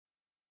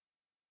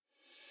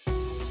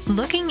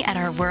Looking at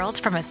our world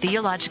from a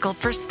theological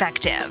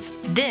perspective,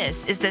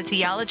 this is the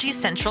Theology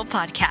Central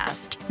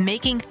Podcast,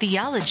 making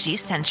theology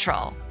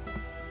central.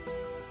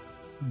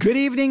 Good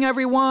evening,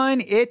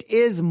 everyone. It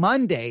is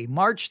Monday,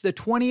 March the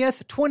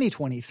 20th,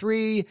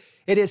 2023.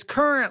 It is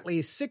currently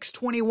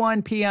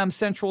 6:21 p.m.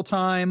 Central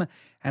Time,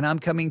 and I'm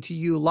coming to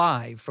you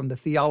live from the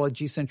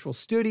Theology Central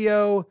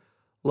studio,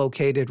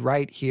 located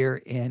right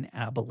here in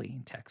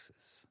Abilene,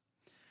 Texas.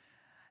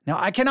 Now,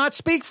 I cannot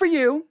speak for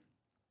you.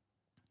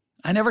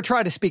 I never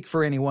try to speak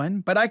for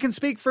anyone, but I can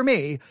speak for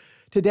me.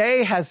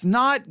 Today has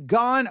not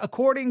gone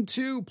according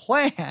to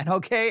plan,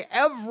 okay?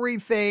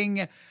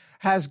 Everything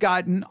has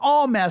gotten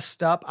all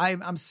messed up.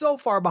 I'm so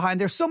far behind.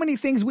 There's so many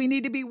things we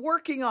need to be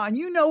working on.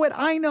 You know it.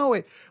 I know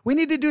it. We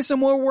need to do some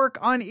more work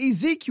on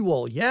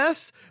Ezekiel.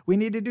 Yes. We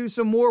need to do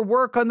some more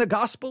work on the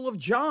Gospel of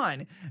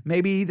John.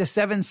 Maybe the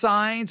 7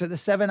 signs or the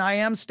 7 I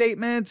am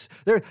statements.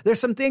 There's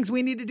some things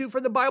we need to do for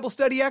the Bible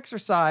study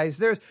exercise.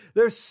 There's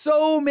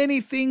so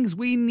many things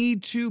we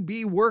need to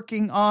be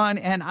working on.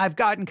 And I've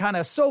gotten kind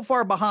of so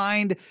far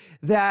behind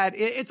that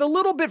it's a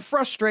little bit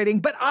frustrating,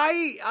 but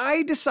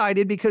I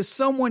decided, because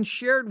someone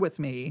shared with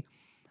me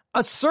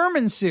a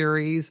sermon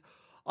series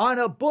on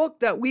a book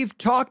that we've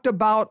talked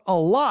about a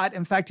lot.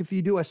 In fact, if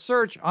you do a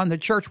search on the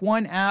Church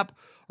One app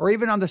or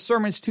even on the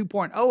Sermons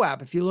 2.0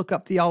 app, if you look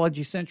up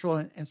Theology Central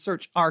and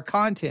search our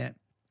content,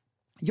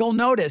 you'll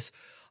notice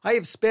I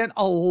have spent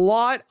a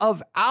lot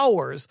of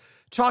hours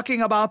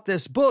talking about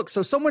this book.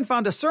 So someone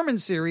found a sermon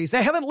series.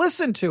 They haven't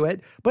listened to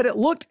it, but it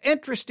looked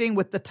interesting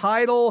with the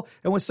title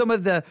and with some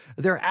of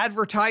their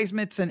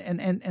advertisements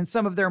and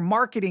some of their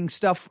marketing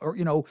stuff, or,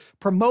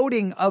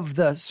 promoting of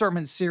the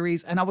sermon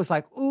series. And I was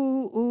like,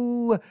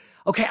 ooh,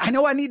 okay, I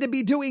know I need to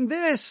be doing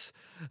this.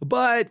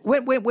 But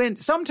when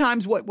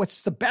sometimes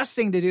what's the best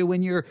thing to do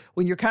when you're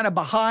kind of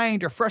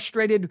behind or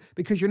frustrated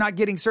because you're not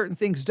getting certain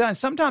things done,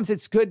 sometimes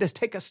it's good to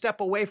take a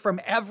step away from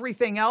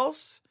everything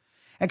else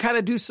and kind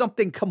of do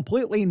something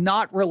completely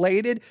not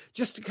related,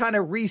 just to kind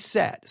of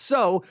reset.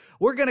 So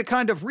we're going to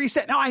kind of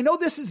reset. Now, I know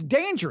this is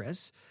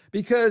dangerous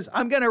because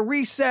I'm going to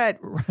reset.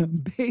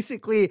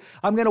 Basically,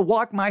 I'm going to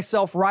walk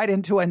myself right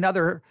into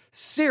another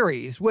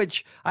series,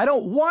 which I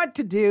don't want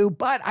to do,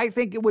 but I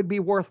think it would be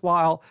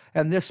worthwhile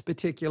in this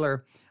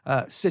particular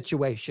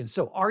situation.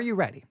 So are you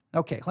ready?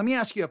 Okay, let me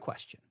ask you a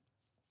question.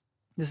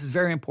 This is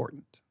very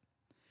important.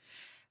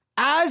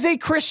 As a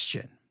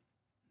Christian,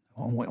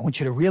 I want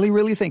you to really,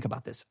 really think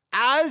about this.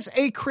 As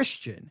a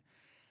Christian,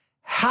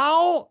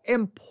 how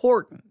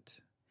important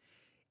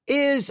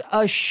is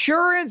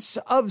assurance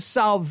of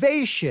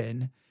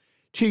salvation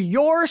to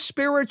your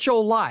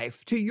spiritual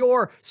life, to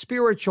your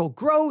spiritual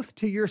growth,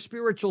 to your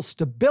spiritual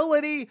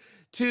stability,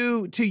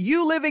 to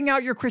you living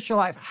out your Christian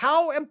life?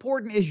 How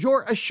important is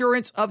your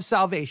assurance of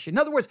salvation? In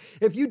other words,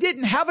 if you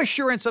didn't have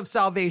assurance of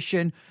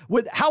salvation,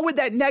 how would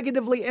that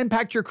negatively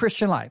impact your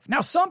Christian life?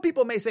 Now, some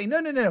people may say,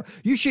 no.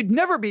 You should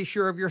never be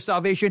sure of your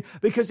salvation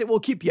because it will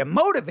keep you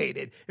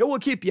motivated. It will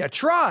keep you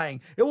trying.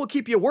 It will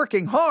keep you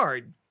working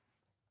hard.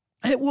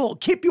 It will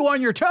keep you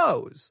on your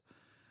toes.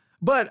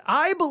 But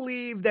I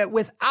believe that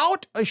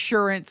without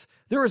assurance,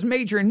 there is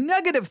major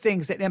negative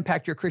things that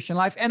impact your Christian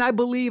life. And I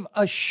believe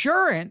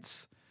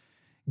assurance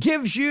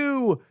gives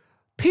you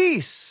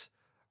peace,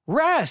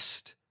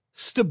 rest,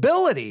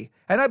 stability.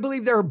 And I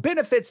believe there are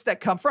benefits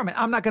that come from it.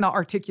 I'm not going to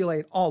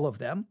articulate all of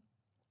them,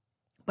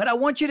 but I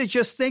want you to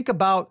just think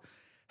about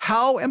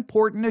how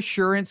important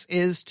assurance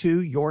is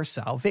to your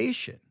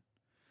salvation.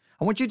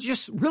 I want you to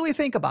just really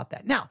think about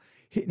that. Now,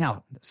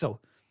 so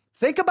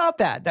think about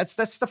that. That's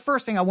the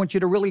first thing I want you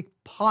to really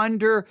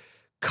ponder,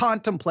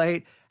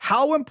 contemplate.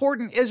 How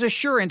important is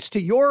assurance to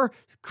your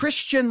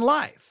Christian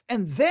life?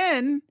 And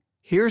then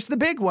here's the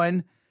big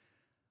one.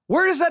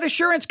 Where does that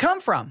assurance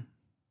come from?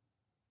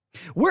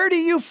 Where do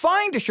you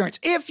find assurance?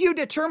 If you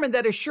determine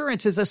that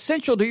assurance is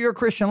essential to your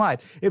Christian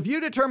life, if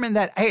you determine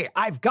that, hey,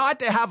 I've got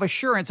to have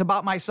assurance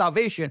about my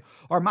salvation,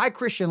 or my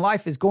Christian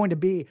life is going to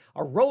be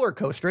a roller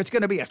coaster, it's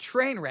going to be a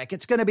train wreck,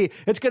 it's going to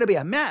be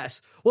a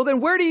mess, well,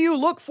 then where do you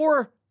look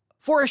for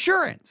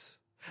assurance?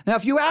 Now,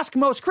 if you ask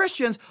most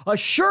Christians,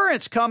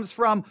 assurance comes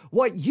from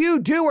what you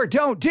do or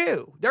don't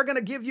do. They're going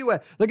to give you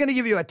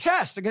a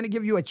test. They're going to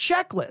give you a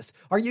checklist.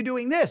 Are you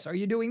doing this? Are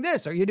you doing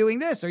this? Are you doing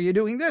this? Are you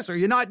doing this? Are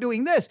you not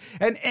doing this?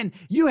 And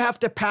you have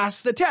to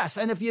pass the test.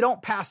 And if you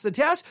don't pass the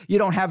test, you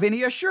don't have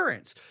any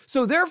assurance.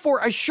 So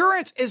therefore,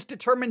 assurance is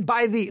determined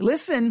by the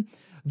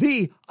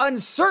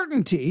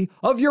uncertainty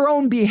of your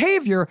own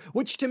behavior,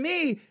 which to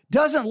me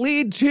doesn't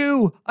lead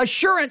to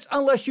assurance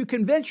unless you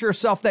convince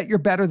yourself that you're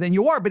better than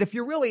you are. But if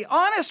you're really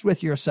honest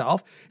with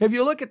yourself, if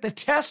you look at the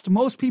test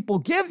most people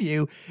give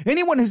you,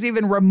 anyone who's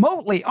even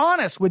remotely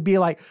honest would be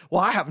like,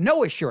 well, I have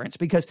no assurance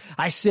because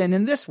I sin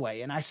in this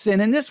way and I sin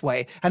in this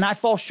way and I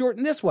fall short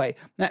in this way.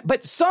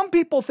 But some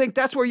people think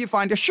that's where you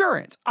find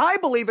assurance. I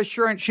believe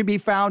assurance should be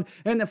found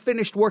in the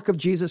finished work of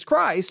Jesus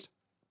Christ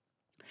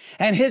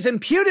and his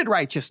imputed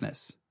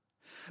righteousness.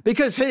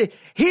 because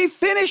he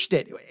finished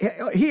it.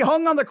 He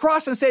hung on the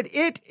cross and said,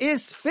 it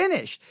is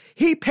finished.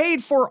 He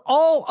paid for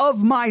all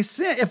of my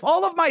sin. If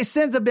all of my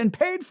sins have been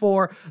paid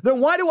for, then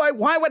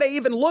why would I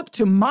even look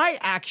to my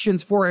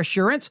actions for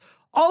assurance?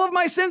 All of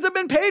my sins have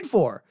been paid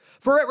for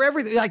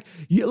everything. Like,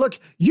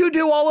 you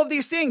do all of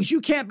these things,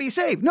 you can't be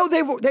saved. No,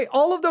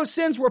 all of those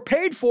sins were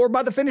paid for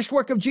by the finished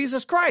work of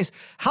Jesus Christ.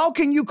 How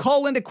can you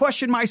call into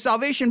question my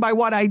salvation by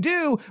what I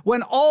do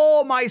when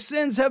all my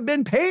sins have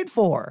been paid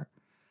for?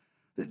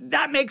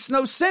 That makes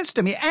no sense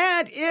to me.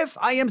 And if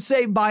I am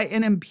saved by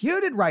an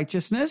imputed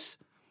righteousness,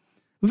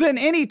 then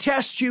any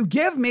test you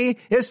give me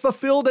is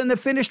fulfilled in the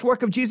finished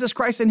work of Jesus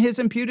Christ and his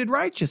imputed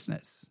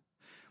righteousness.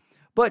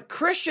 But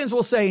Christians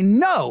will say,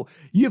 no,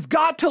 you've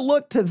got to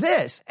look to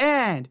this.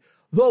 And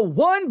the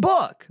one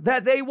book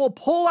that they will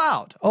pull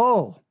out,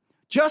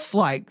 just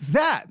like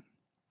that,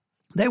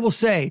 they will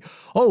say,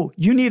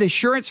 you need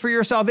assurance for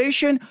your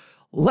salvation?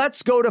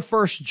 Let's go to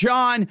 1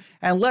 John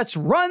and let's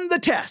run the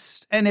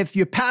test. And if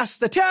you pass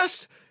the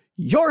test,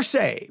 you're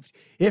saved.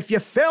 If you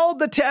failed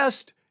the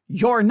test,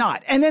 you're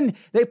not. And then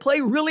they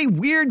play really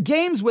weird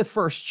games with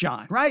 1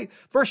 John, right?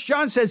 1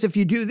 John says, if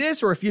you do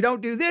this or if you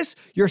don't do this,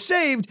 you're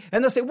saved.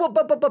 And they'll say, well,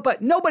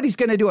 but nobody's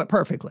going to do it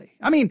perfectly.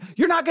 I mean,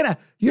 you're not going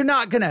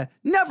to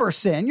never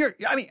sin.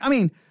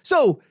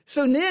 So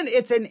then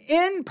it's an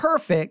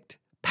imperfect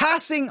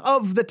passing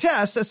of the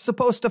test that's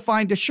supposed to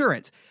find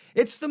assurance.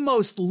 It's the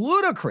most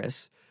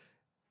ludicrous,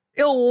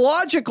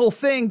 illogical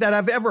thing that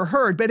I've ever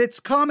heard, but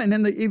it's common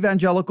in the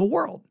evangelical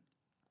world.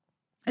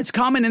 It's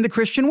common in the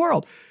Christian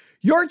world.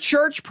 Your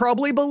church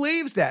probably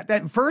believes that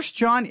 1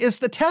 John is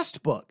the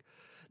test book,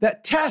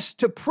 that test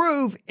to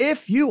prove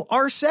if you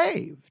are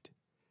saved.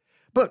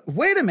 But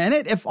wait a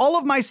minute, if all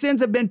of my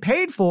sins have been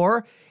paid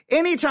for,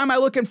 anytime I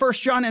look in 1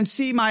 John and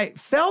see my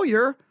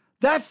failure,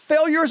 that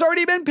failure has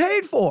already been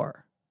paid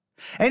for.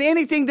 And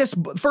anything this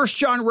 1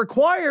 John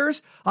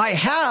requires, I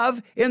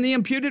have in the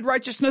imputed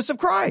righteousness of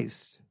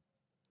Christ.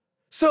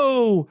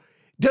 So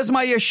does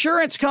my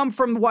assurance come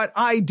from what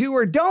I do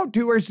or don't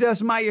do, or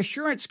does my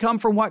assurance come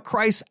from what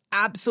Christ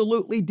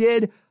absolutely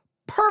did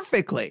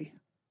perfectly?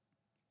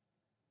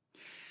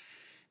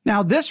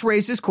 Now, this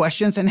raises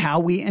questions in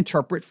how we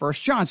interpret 1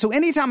 John. So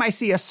anytime I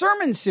see a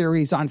sermon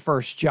series on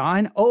 1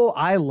 John,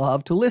 I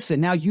love to listen.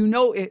 Now,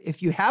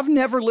 if you have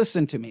never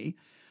listened to me,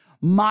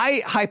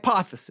 my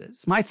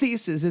hypothesis, my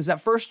thesis is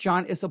that 1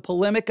 John is a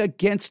polemic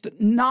against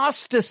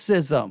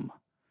Gnosticism.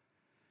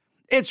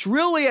 It's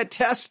really a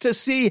test to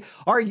see,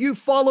 are you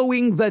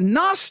following the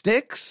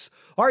Gnostics?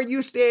 Are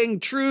you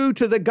staying true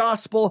to the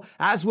gospel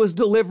as was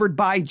delivered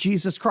by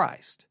Jesus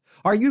Christ?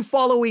 Are you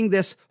following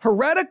this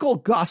heretical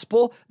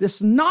gospel,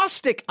 this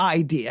Gnostic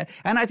idea?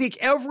 And I think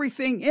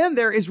everything in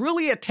there is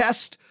really a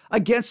test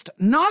against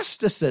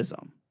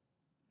Gnosticism.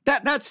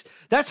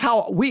 That's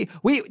how we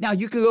now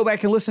you can go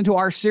back and listen to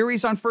our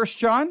series on 1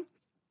 John.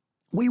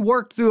 We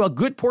worked through a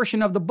good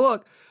portion of the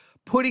book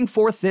putting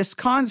forth this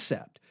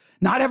concept.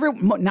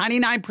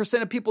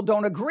 99% of people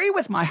don't agree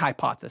with my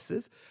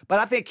hypothesis, but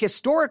I think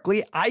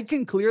historically I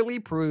can clearly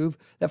prove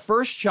that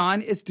 1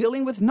 John is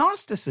dealing with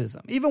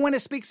Gnosticism. Even when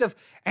it speaks of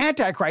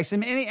Antichrist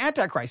and any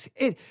Antichrist,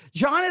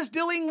 John is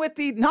dealing with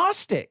the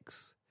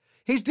Gnostics.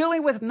 He's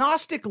dealing with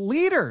Gnostic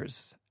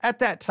leaders at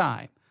that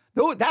time.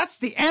 That's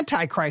the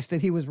Antichrist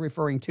that he was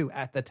referring to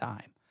at the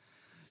time.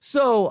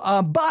 So,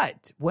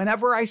 but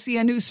whenever I see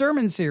a new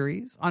sermon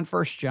series on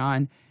 1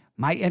 John,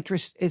 my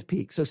interest is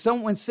piqued. So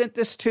someone sent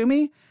this to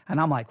me, and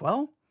I'm like,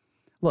 well,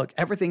 look,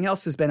 everything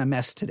else has been a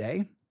mess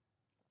today.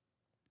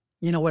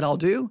 You know what I'll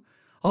do?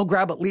 I'll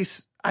grab at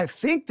least, I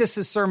think this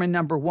is sermon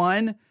number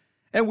 1,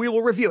 and we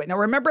will review it. Now,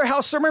 remember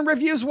how sermon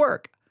reviews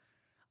work.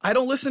 I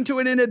don't listen to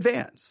it in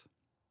advance.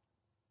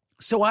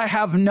 So I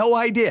have no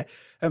idea.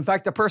 In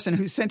fact, the person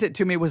who sent it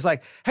to me was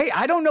like, hey,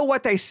 I don't know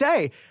what they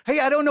say. Hey,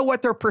 I don't know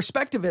what their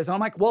perspective is. And I'm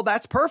like, well,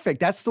 that's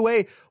perfect. That's the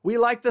way we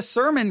like the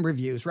sermon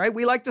reviews, right?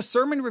 We like the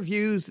sermon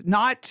reviews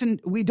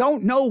we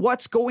don't know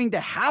what's going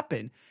to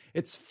happen.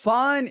 It's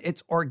fun.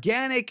 It's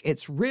organic.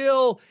 It's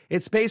real.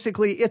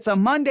 It's a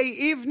Monday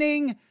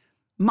evening.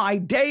 My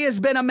day has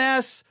been a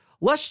mess.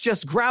 Let's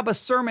just grab a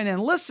sermon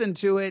and listen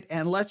to it,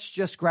 and let's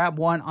just grab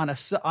one on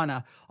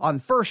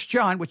 1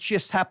 John, which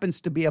just happens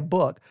to be a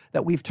book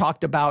that we've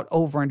talked about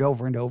over and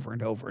over and over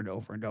and over and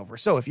over and over.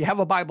 So if you have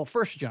a Bible,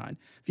 1 John,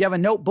 if you have a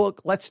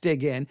notebook, let's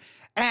dig in.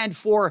 And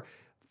for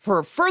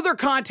further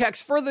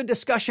context, further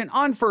discussion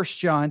on 1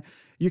 John,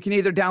 you can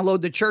either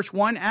download the Church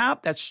One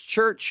app, that's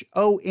Church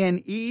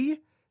O-N-E,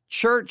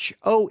 Church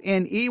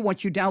O-N-E.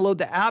 Once you download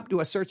the app,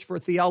 do a search for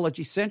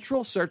Theology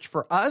Central, search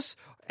for us,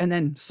 and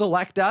then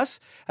select us.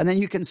 And then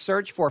you can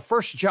search for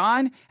 1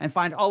 John and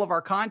find all of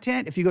our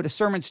content. If you go to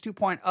Sermons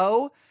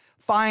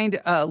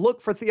 2.0,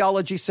 look for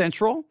Theology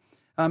Central.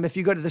 If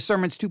you go to the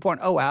Sermons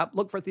 2.0 app,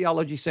 look for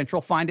Theology Central,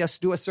 find us,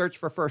 do a search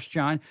for 1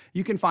 John.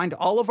 You can find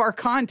all of our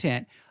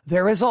content.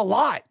 There is a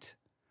lot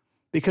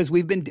because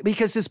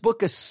this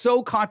book is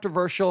so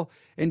controversial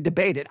and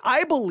debated.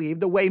 I believe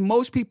the way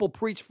most people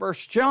preach 1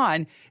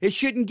 John, it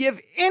shouldn't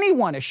give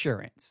anyone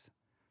assurance.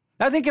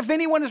 I think if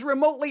anyone is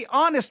remotely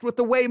honest with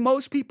the way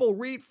most people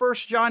read 1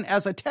 John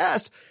as a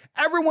test,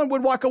 everyone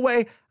would walk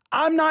away,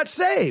 I'm not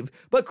saved.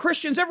 But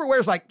Christians everywhere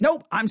is like,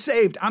 nope, I'm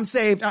saved. I'm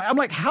saved. I'm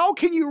like, how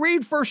can you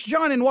read 1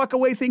 John and walk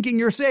away thinking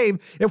you're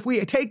saved if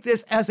we take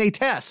this as a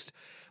test?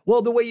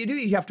 Well, the way you do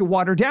it, you have to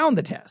water down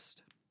the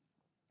test.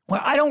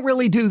 Well, I don't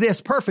really do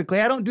this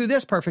perfectly. I don't do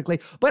this perfectly,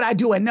 but I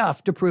do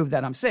enough to prove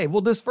that I'm saved.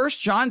 Well, does 1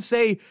 John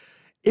say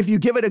if you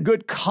give it a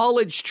good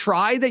college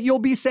try that you'll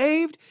be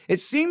saved? It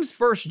seems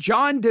 1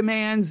 John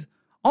demands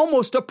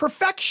almost a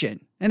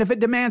perfection. And if it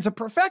demands a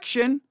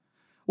perfection,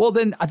 well,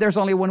 then there's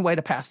only one way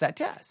to pass that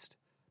test.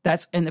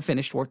 That's in the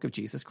finished work of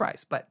Jesus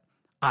Christ. But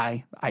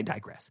I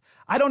digress.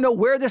 I don't know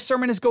where this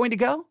sermon is going to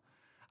go.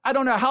 I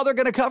don't know how they're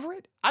going to cover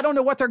it. I don't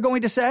know what they're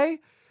going to say.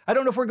 I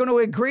don't know if we're going to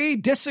agree,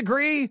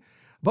 disagree,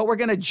 but we're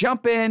going to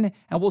jump in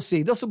and we'll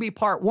see. This will be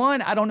part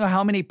 1. I don't know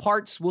how many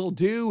parts we'll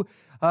do.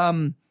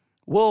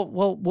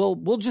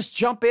 We'll just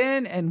jump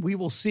in and we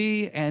will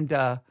see. And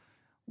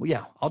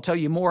I'll tell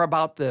you more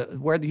about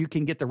where you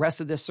can get the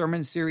rest of this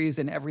sermon series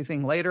and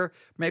everything later.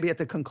 Maybe at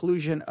the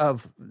conclusion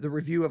of the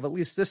review of at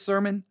least this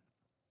sermon,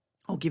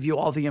 I'll give you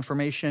all the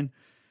information.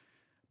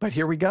 But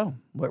here we go.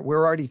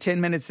 We're already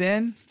 10 minutes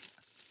in.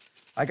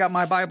 I got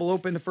my Bible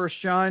open to 1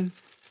 John.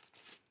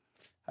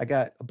 I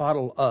got a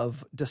bottle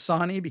of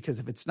Dasani because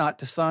if it's not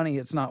Dasani,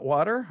 it's not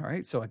water. All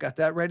right, so I got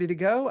that ready to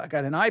go. I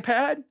got an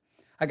iPad.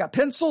 I got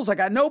pencils. I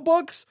got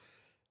notebooks.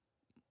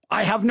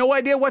 I have no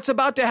idea what's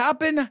about to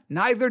happen.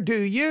 Neither do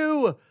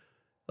you.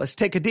 Let's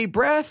take a deep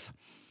breath.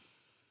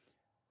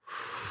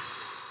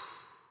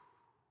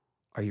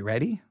 Are you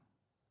ready?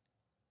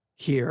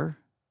 Here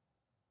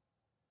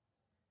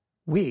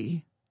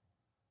we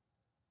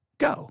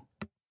go.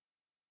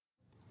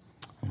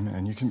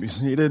 Amen. You can be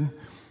seated.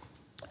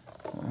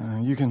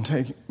 You can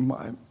take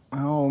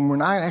we're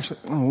not actually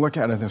going to look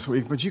at it this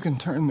week, but you can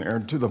turn there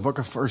to the book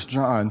of 1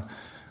 John.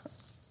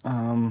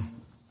 I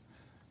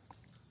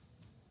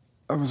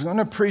was going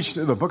to preach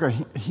to the book of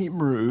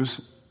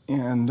Hebrews,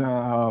 and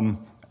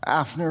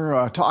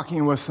after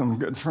talking with some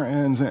good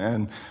friends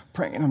and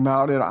praying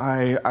about it,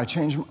 I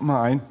changed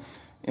my mind,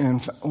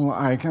 and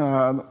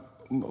the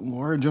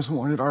Lord just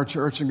wanted our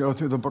church to go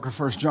through the book of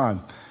 1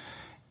 John.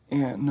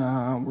 And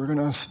we're going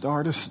to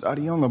start a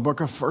study on the book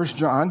of 1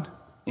 John.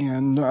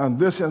 And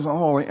this is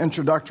all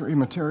introductory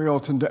material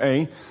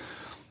today.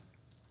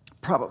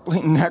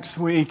 Probably next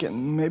week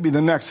and maybe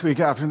the next week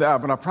after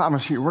that. But I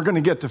promise you, we're going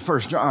to get to 1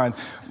 John.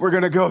 We're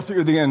going to go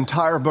through the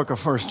entire book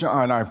of 1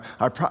 John.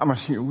 I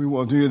promise you we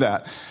will do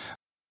that.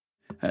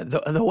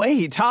 The way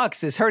he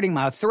talks is hurting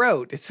my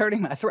throat. It's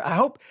hurting my throat. I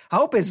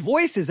hope his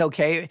voice is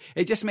okay.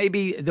 It just may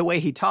be the way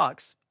he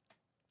talks.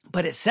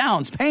 But it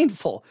sounds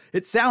painful.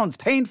 It sounds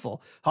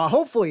painful.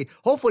 Hopefully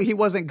he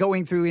wasn't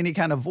going through any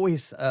kind of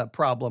voice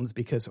problems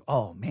because,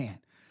 oh man,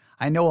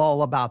 I know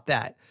all about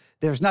that.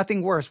 There's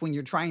nothing worse when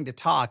you're trying to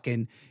talk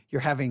and you're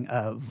having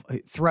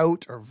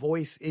throat or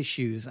voice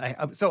issues.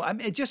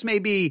 It just may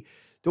be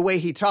the way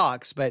he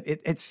talks, but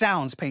it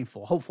sounds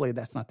painful. Hopefully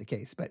that's not the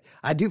case. But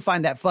I do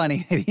find that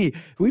funny.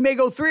 We may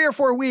go 3 or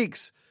 4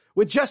 weeks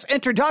with just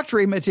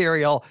introductory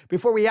material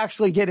before we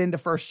actually get into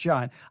 1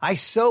 John.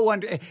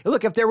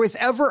 Look, if there was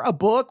ever a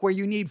book where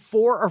you need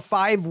 4 or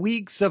 5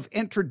 weeks of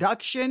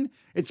introduction,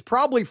 it's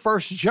probably 1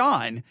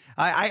 John.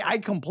 I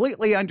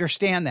completely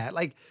understand that.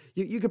 Like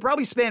you could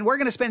probably we're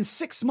going to spend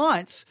 6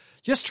 months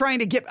just trying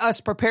to get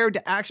us prepared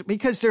to actually,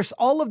 because there's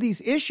all of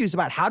these issues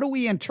about how do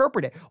we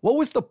interpret it? What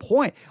was the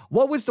point?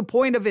 What was the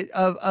point of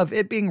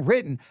it being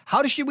written?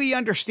 How should we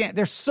understand?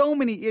 There's so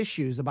many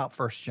issues about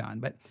 1 John,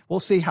 but we'll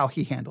see how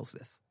he handles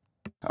this.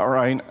 All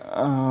right,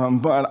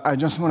 but I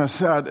just want to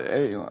set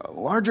a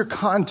larger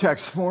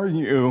context for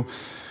you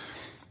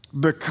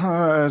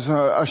because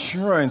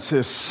assurance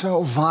is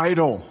so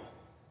vital.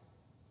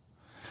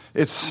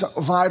 It's so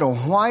vital.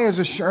 Why is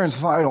assurance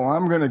vital?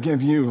 I'm going to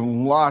give you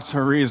lots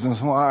of reasons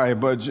why,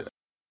 but...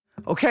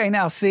 Okay,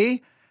 now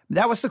see,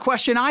 that was the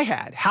question I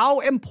had.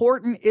 How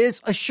important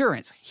is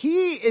assurance?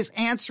 He is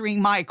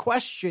answering my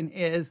question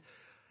it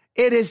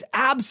is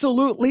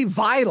absolutely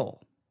vital.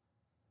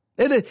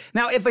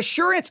 Now, if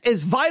assurance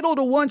is vital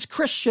to one's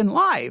Christian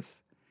life,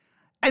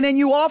 and then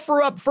you offer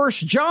up 1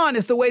 John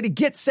as the way to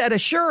get said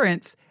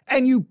assurance,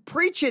 and you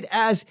preach it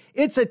as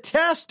it's a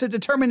test to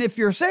determine if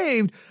you're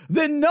saved,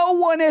 then no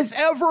one is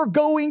ever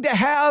going to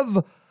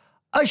have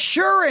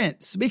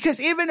assurance. Because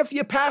even if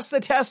you pass the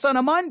test on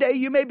a Monday,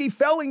 you may be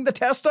failing the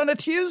test on a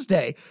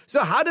Tuesday.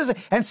 So how does it,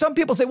 and some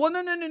people say, well,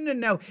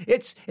 no.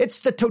 It's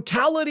the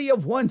totality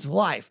of one's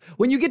life.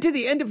 When you get to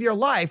the end of your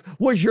life,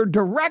 was your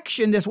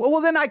direction this?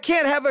 Well, then I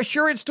can't have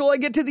assurance till I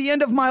get to the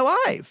end of my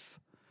life.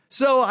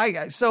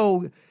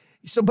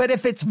 But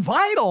if it's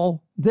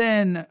vital,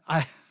 then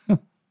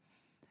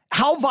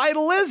how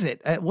vital is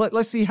it?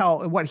 Let's see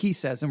what he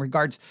says in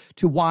regards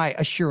to why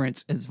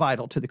assurance is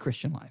vital to the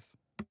Christian life.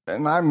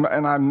 And I'm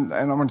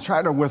going to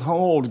try to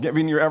withhold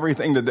giving you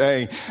everything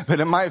today, but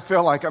it might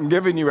feel like I'm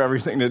giving you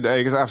everything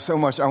today because I have so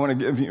much I want to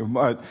give you.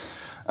 But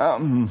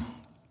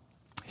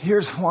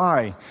here's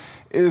why: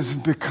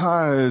 is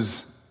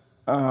because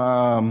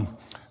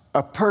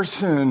a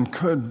person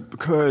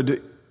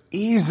could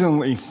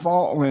easily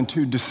fall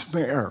into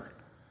despair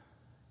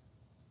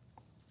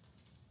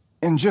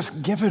and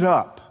just give it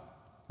up,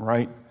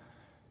 right?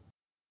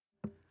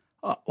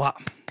 Well,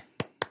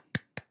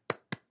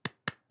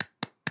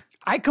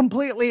 I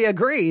completely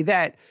agree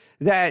that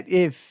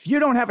if you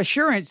don't have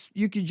assurance,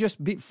 you could just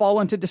fall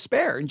into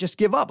despair and just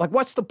give up. Like,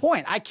 what's the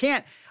point? I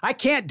can't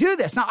do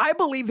this. Now, I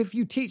believe if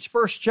you teach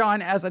 1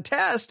 John as a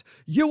test,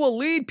 you will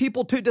lead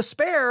people to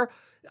despair.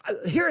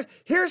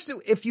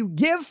 If you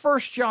give 1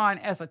 John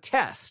as a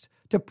test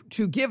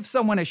to give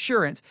someone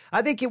assurance,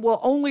 I think it will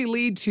only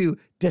lead to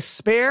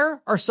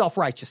despair or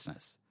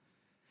self-righteousness.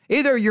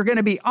 Either you're going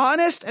to be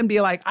honest and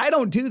be like, I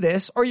don't do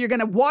this, or you're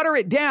going to water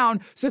it down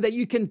so that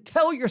you can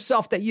tell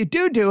yourself that you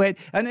do it,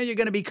 and then you're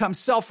going to become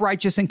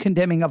self-righteous and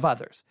condemning of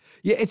others.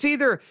 It's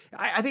either,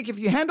 I think if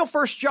you handle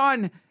 1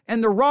 John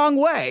in the wrong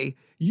way,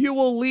 you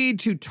will lead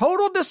to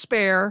total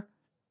despair,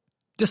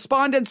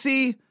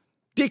 despondency,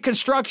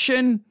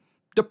 deconstruction,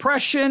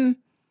 depression.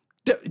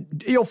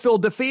 You'll feel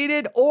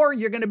defeated, or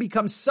you're going to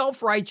become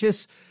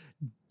self-righteous,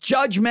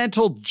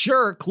 judgmental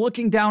jerk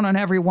looking down on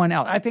everyone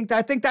else. I think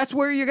that's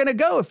where you're going to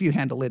go if you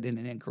handle it in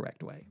an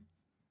incorrect way.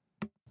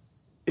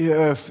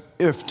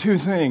 If two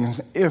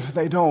things, if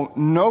they don't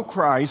know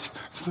Christ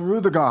through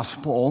the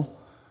gospel,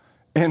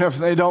 and if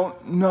they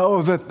don't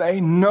know that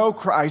they know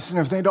Christ, and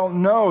if they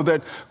don't know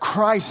that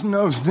Christ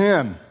knows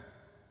them,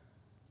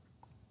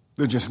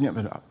 they'll just give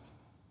it up.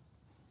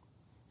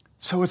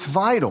 So it's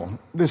vital,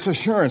 this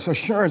assurance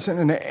in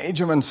an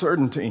age of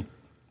uncertainty.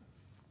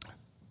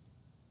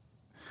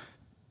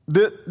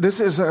 This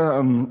is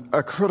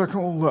a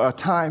critical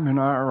time in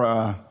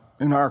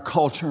our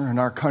culture, in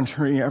our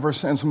country. Ever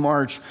since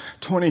March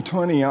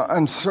 2020,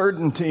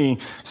 uncertainty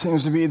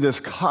seems to be this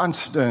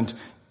constant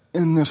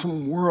in this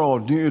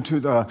world due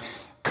to the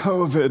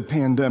COVID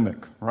pandemic,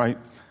 right?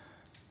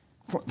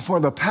 For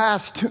the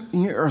past 2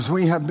 years,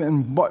 we have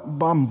been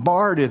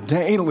bombarded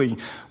daily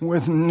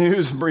with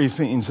news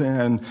briefings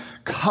and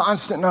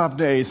constant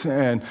updates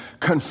and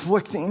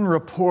conflicting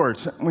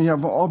reports. We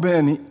have all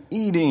been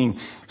eating,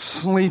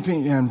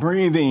 sleeping, and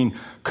breathing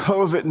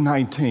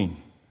COVID-19.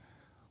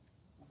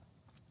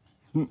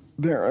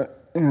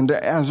 And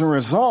as a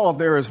result,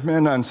 there has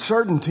been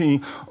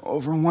uncertainty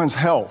over one's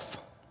health.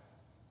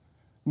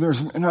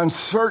 There's been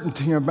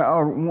uncertainty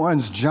about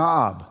one's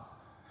job.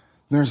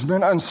 There's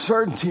been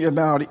uncertainty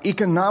about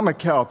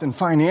economic health and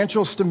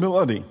financial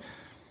stability,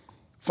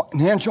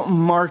 financial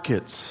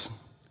markets.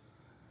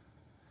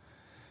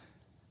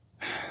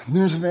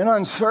 There's been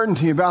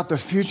uncertainty about the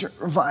future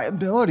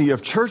viability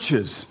of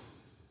churches.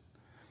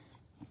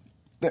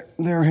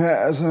 There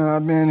has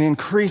been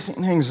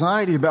increasing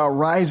anxiety about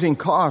rising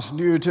costs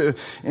due to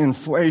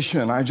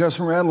inflation. I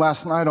just read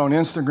last night on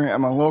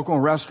Instagram a local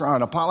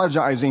restaurant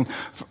apologizing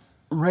for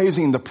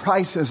raising the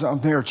prices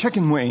of their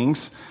chicken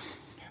wings.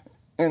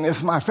 And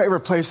it's my favorite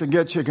place to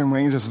get chicken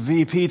wings. It's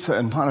V Pizza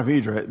in Ponte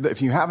Vedra.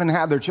 If you haven't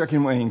had their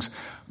chicken wings,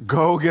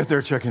 go get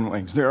their chicken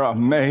wings. They're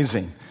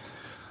amazing.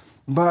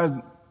 But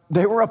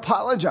they were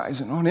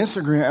apologizing on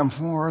Instagram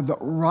for the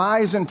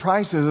rise in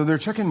prices of their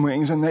chicken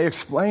wings, and they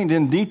explained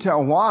in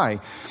detail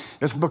why.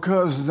 It's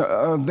because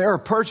their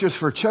purchase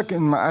for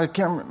chicken, I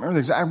can't remember the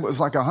exact, it was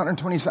like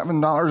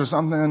 $127 or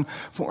something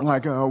for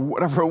like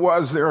whatever it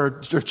was their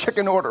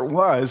chicken order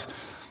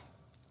was.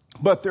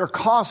 But their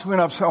cost went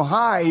up so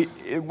high,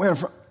 it went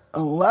from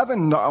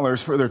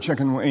 $11 for their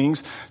chicken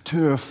wings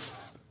to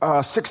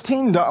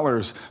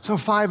 $16, so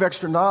 $5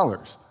 extra.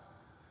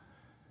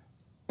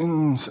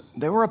 And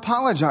they were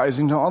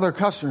apologizing to all their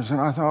customers,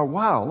 and I thought,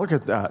 wow, look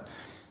at that.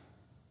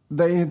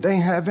 They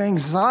have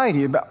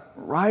anxiety about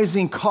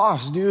rising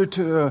costs due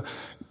to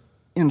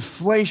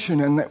inflation,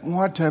 and they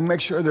want to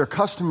make sure their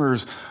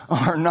customers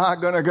are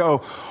not going to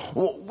go,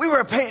 well, we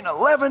were paying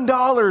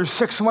 $11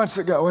 6 months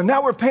ago, and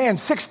now we're paying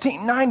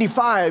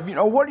 $16.95. You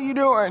know, what are you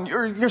doing?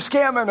 You're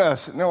scamming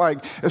us. And they're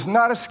like, it's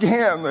not a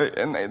scam.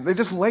 And they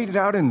just laid it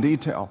out in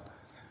detail.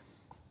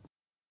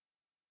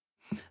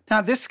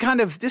 Now, this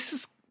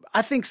is,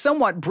 I think,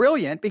 somewhat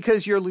brilliant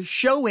because you're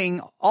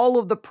showing all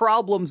of the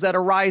problems that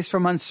arise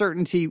from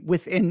uncertainty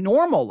within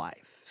normal life.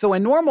 So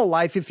in normal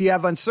life, if you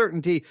have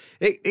uncertainty,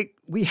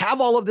 we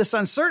have all of this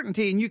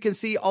uncertainty, and you can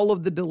see all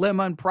of the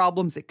dilemma and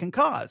problems it can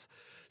cause.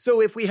 So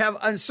if we have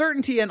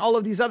uncertainty in all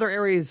of these other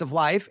areas of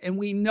life, and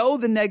we know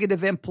the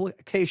negative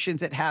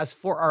implications it has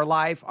for our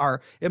life,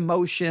 our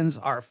emotions,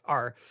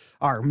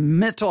 our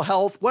mental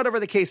health, whatever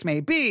the case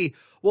may be,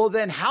 well,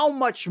 then how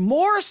much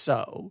more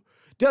so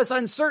does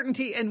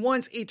uncertainty in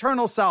one's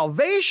eternal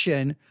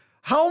salvation,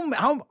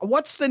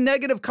 what's the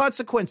negative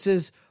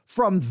consequences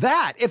from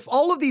that? If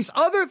all of these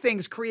other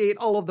things create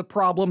all of the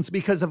problems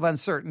because of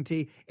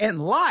uncertainty in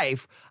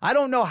life, I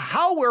don't know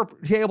how we're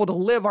able to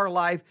live our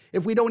life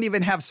if we don't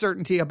even have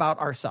certainty about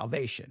our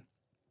salvation.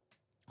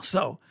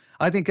 So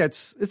I think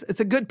it's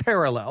a good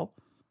parallel.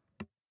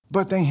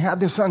 But they had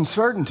this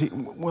uncertainty.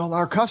 Will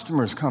our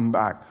customers come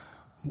back?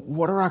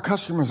 What are our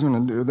customers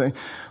going to do?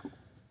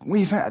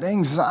 We've had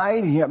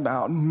anxiety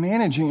about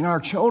managing our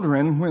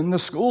children when the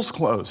school's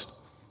closed.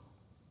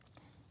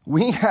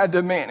 We had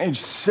to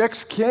manage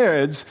 6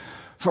 kids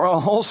for a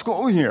whole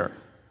school year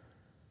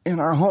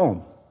in our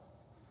home.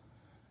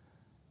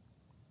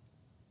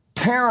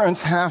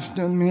 Parents have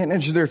to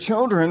manage their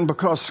children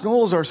because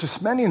schools are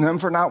suspending them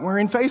for not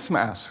wearing face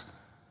masks.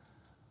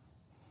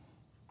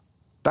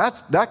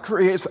 That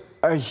creates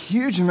a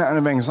huge amount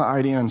of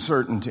anxiety and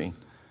uncertainty.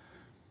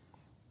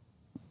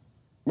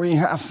 We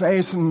have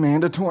faced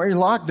mandatory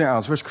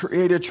lockdowns, which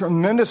created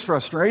tremendous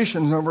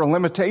frustrations over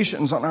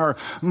limitations on our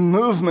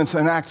movements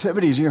and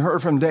activities. You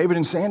heard from David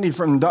and Sandy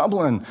from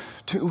Dublin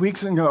 2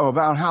 weeks ago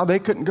about how they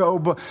couldn't go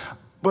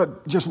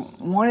but just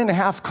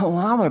 1.5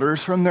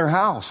 kilometers from their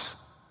house.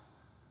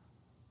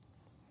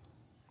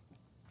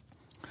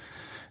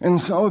 And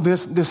so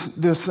this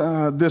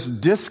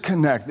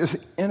disconnect,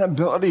 this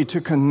inability to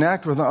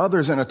connect with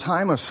others in a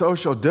time of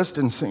social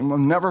distancing, we'll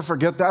never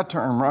forget that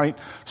term, right?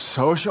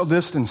 Social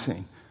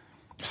distancing,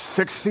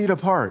 6 feet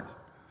apart.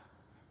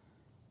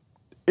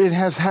 It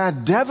has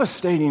had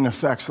devastating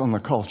effects on the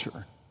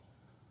culture.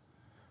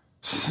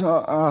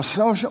 So,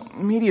 social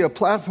media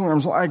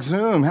platforms like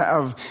Zoom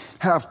have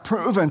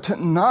proven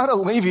to not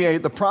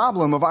alleviate the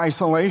problem of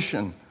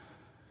isolation.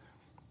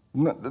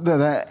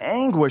 The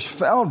anguish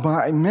felt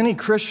by many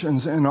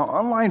Christians in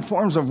online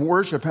forms of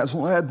worship has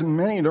led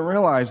many to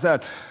realize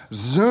that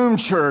Zoom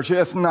church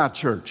is not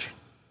church.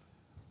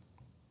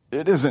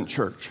 It isn't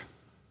church.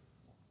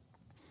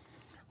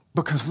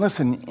 Because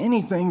listen,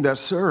 anything that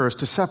serves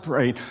to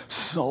separate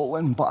soul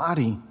and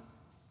body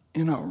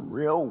in a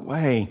real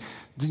way,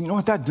 do you know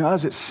what that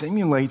does? It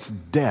simulates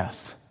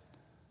death.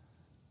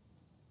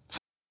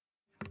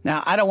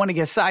 Now, I don't want to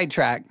get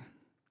sidetracked.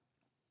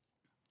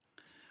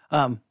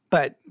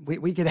 But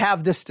we could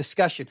have this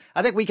discussion.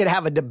 I think we could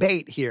have a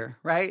debate here,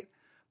 right?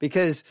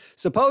 Because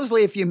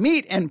supposedly if you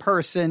meet in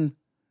person,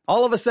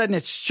 all of a sudden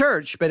it's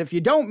church. But if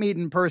you don't meet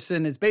in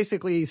person, it's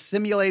basically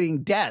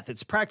simulating death.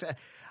 It's practice.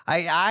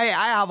 I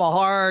have a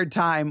hard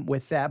time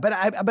with that. But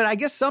I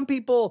guess some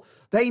people,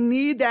 they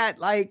need that,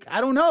 like,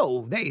 I don't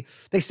know. They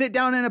sit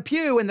down in a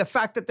pew and the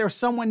fact that there's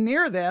someone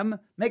near them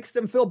makes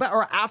them feel better.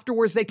 Or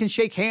afterwards they can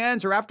shake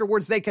hands, or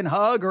afterwards they can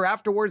hug, or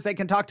afterwards they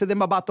can talk to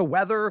them about the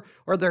weather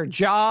or their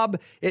job.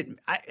 It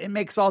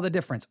makes all the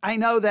difference. I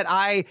know that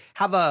I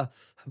have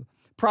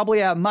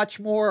probably a much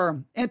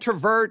more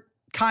introvert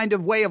kind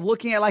of way of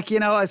looking at, like, you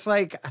know, it's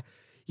like,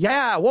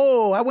 yeah,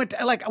 whoa,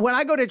 when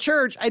I go to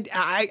church,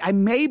 I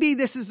maybe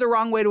this is the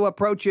wrong way to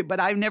approach it, but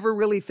I never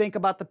really think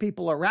about the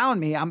people around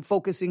me. I'm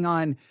focusing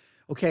on,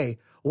 okay,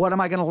 what am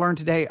I going to learn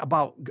today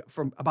about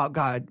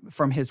God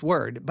from his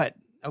word? But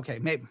okay,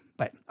 maybe,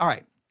 but all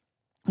right.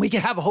 We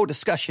can have a whole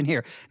discussion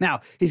here.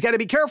 Now, he's got to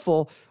be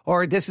careful,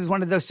 or this is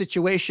one of those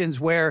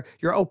situations where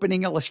your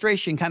opening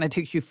illustration kind of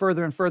takes you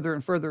further and further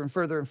and further and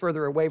further and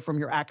further away from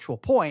your actual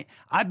point.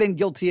 I've been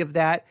guilty of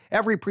that.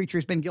 Every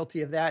preacher's been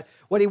guilty of that.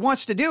 What he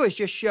wants to do is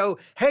just show,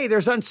 hey,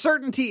 there's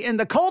uncertainty in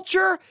the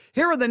culture.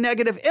 Here are the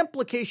negative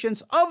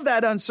implications of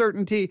that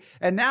uncertainty.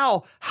 And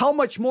now, how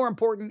much more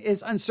important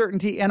is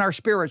uncertainty in our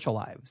spiritual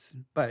lives?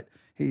 But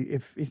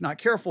if he's not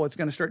careful, it's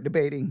going to start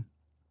debating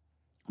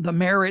the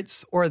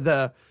merits or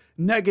the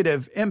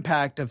negative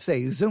impact of,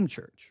 say, Zoom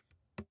church.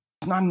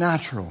 It's not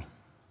natural.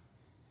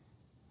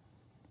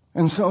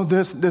 And so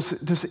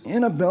this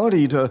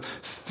inability to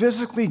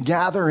physically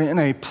gather in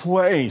a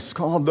place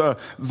called the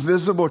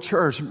visible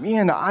church,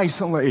 being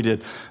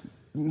isolated,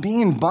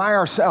 being by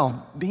ourselves,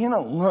 being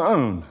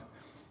alone,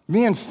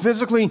 being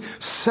physically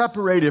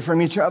separated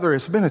from each other,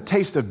 it's been a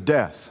taste of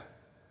death.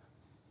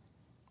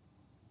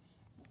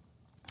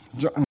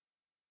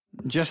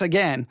 Just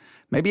again,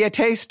 maybe a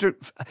taste of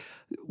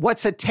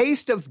what's a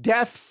taste of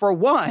death for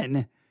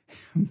one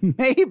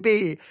may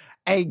be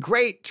a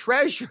great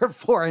treasure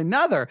for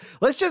another.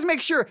 Let's just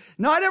make sure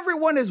not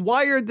everyone is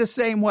wired the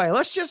same way.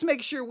 Let's just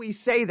make sure we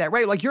say that,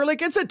 right? Like, you're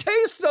like, it's a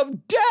taste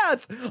of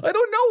death. I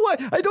don't know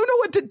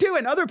what to do.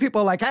 And other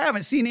people are like, I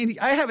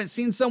haven't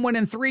seen someone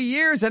in 3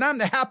 years and I'm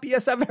the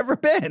happiest I've ever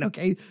been.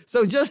 Okay.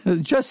 So just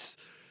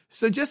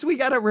we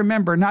got to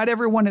remember, not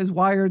everyone is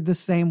wired the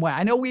same way.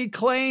 I know we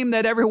claim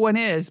that everyone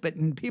is,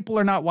 but people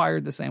are not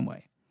wired the same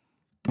way.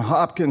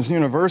 Hopkins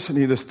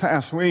University this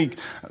past week,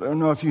 I don't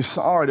know if you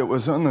saw it, it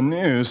was on the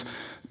news.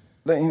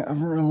 They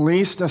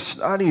released a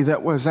study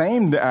that was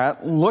aimed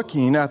at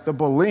looking at the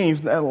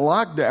belief that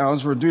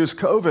lockdowns reduce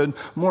COVID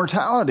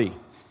mortality.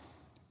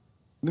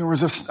 There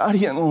was a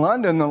study in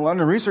London. The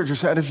London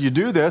researchers said if you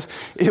do this,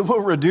 it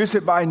will reduce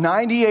it by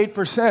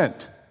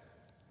 98%.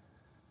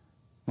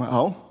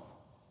 Well,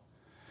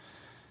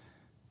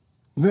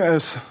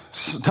 this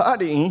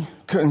study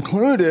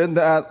concluded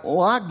that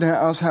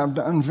lockdowns have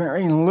done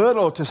very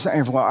little to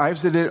save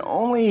lives, that it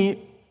only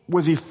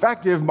was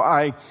effective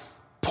by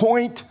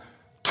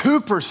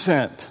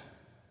 0.2%.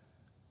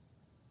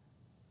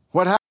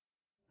 What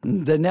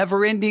happened? The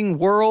never-ending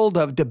world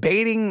of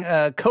debating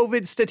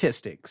COVID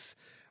statistics.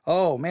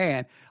 Oh,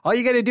 man. All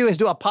you got to do is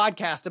do a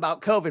podcast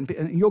about COVID,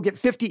 and you'll get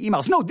 50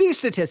 emails. No, these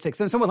statistics.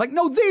 And someone's like,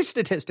 no, these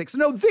statistics.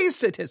 No, these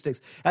statistics.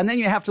 And then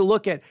you have to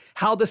look at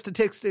how the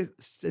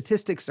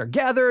statistics are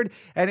gathered.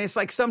 And it's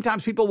like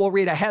sometimes people will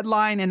read a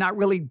headline and not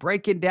really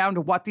break it down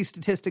to what these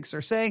statistics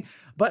are saying.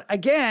 But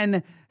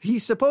again,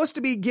 he's supposed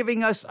to be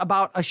giving us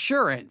about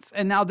assurance.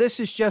 And now this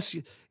is just...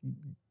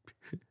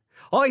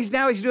 All he's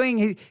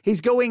doing,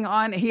 he's going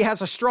on, he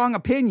has a strong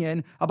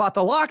opinion about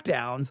the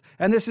lockdowns,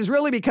 and this is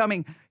really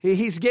becoming,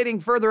 he's getting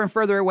further and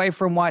further away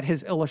from what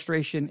his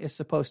illustration is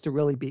supposed to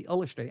really be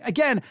illustrating.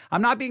 Again,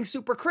 I'm not being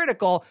super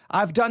critical.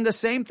 I've done the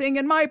same thing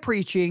in my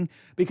preaching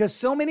because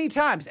so many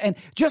times, and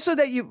just so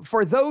that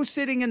for those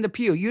sitting in the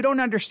pew, you don't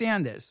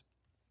understand this,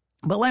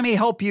 but let me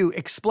help you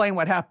explain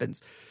what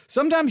happens.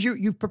 Sometimes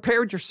you've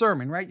prepared your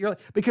sermon, right?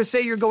 Because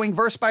say you're going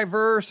verse by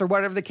verse or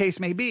whatever the case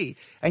may be.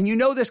 And you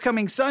know this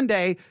coming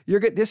Sunday,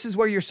 this is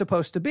where you're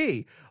supposed to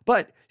be.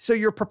 But so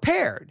you're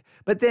prepared.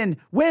 But then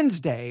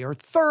Wednesday or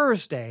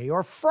Thursday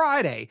or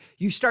Friday,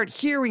 you start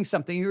hearing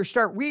something, you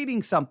start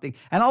reading something,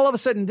 and all of a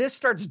sudden this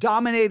starts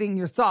dominating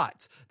your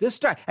thoughts.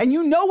 And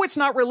you know it's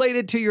not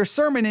related to your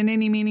sermon in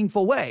any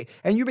meaningful way,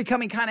 and you're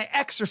becoming kind of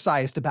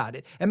exercised about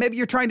it. And maybe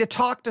you're trying to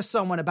talk to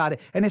someone about it,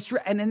 and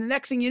then the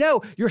next thing you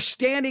know, you're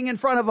standing in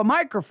front of a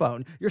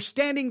microphone, you're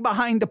standing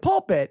behind a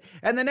pulpit,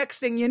 and the next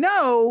thing you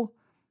know,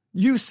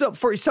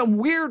 for some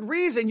weird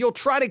reason, you'll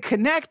try to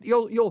connect,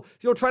 you'll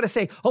try to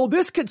say, oh,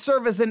 this could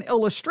serve as an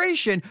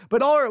illustration,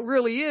 but all it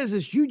really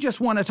is you just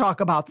want to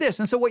talk about this.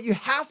 And so what you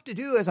have to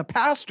do as a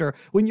pastor,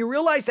 when you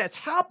realize that's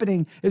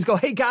happening, is go,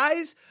 hey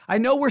guys, I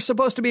know we're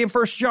supposed to be in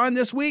 1 John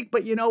this week,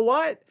 but you know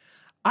what?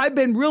 I've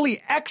been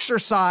really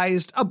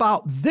exercised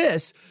about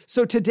this.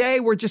 So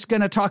today we're just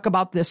going to talk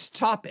about this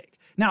topic.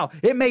 Now,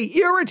 it may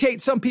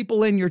irritate some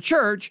people in your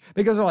church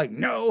because they're like,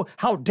 no,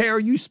 how dare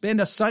you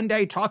spend a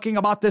Sunday talking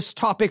about this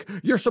topic?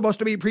 You're supposed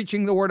to be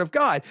preaching the word of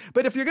God.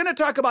 But if you're going to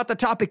talk about the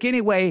topic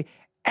anyway,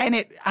 and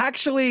it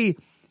actually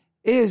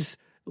is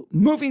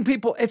moving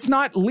people, it's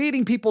not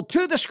leading people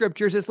to the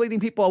scriptures, it's leading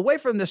people away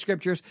from the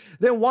scriptures,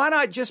 then why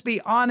not just be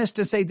honest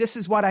and say, this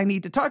is what I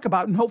need to talk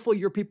about? And hopefully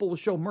your people will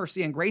show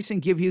mercy and grace and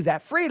give you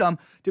that freedom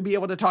to be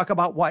able to talk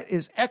about what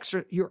is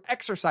you're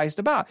exercised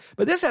about.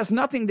 But this has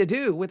nothing to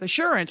do with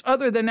assurance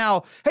other than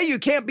now, hey, you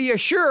can't be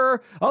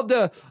sure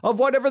of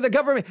whatever the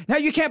government. Now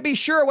you can't be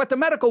sure what the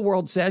medical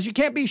world says. You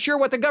can't be sure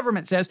what the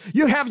government says.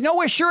 You have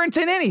no assurance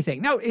in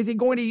anything. Now, is he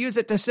going to use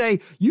it to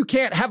say you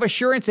can't have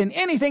assurance in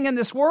anything in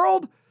this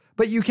world,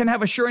 but you can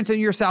have assurance in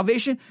your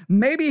salvation?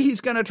 Maybe he's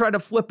going to try to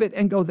flip it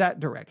and go that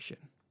direction.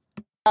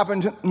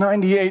 Happened to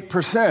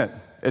 98%.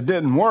 It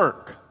didn't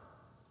work.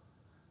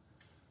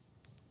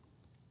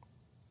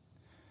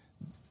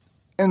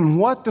 And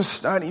what the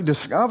study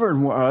discovered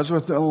was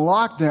with the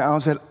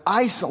lockdowns that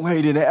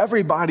isolated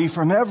everybody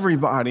from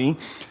everybody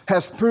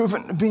has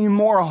proven to be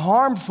more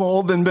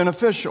harmful than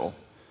beneficial.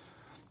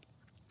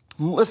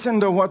 Listen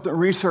to what the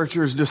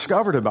researchers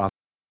discovered about.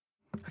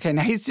 Okay,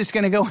 now he's just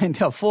going to go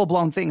into a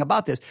full-blown thing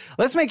about this.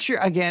 Let's make sure,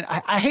 again,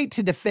 I hate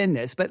to defend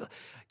this, but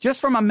just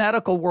from a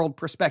medical world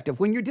perspective,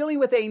 when you're dealing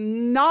with a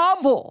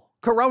novel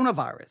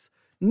coronavirus,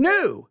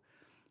 new,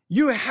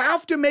 you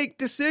have to make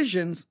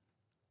decisions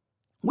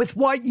with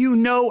what you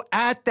know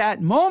at that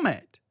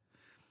moment.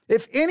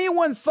 If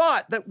anyone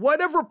thought that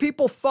whatever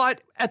people thought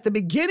at the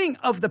beginning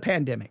of the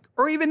pandemic,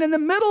 or even in the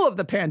middle of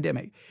the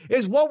pandemic,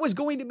 is what was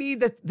going to be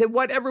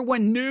what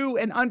everyone knew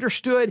and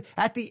understood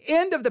at the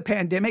end of the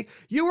pandemic,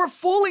 you were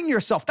fooling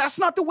yourself. That's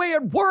not the way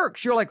it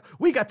works. You're like,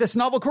 we got this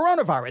novel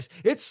coronavirus.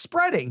 It's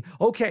spreading.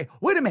 Okay,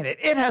 wait a minute.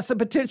 It has the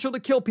potential to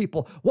kill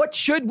people. What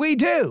should we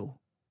do?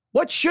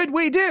 What should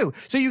we do?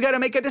 So you got to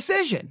make a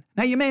decision.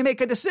 Now you may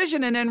make a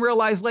decision and then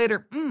realize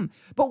later,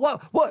 but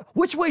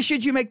which way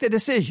should you make the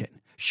decision?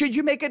 Should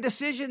you make a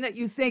decision that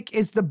you think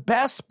is the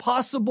best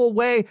possible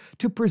way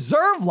to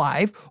preserve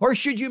life, or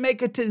should you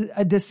make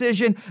a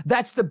decision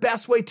that's the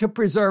best way to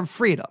preserve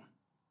freedom?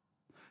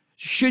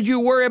 Should you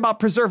worry about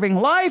preserving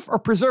life or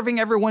preserving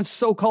everyone's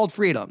so-called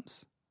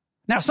freedoms?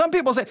 Now, some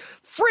people say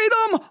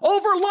freedom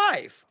over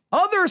life.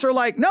 Others are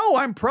like, no,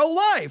 I'm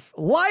pro-life,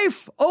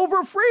 life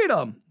over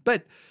freedom.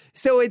 But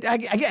so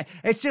again,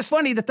 it's just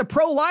funny that the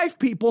pro-life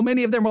people,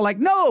 many of them are like,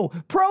 no,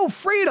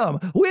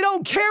 pro-freedom. We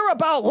don't care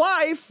about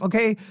life.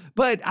 Okay.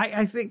 But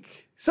I think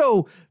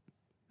so.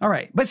 All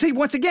right. But see,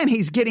 once again,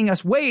 he's getting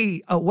us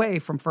way away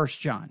from 1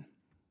 John.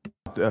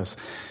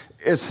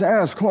 It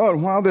says, quote,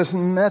 while this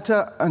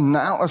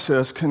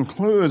meta-analysis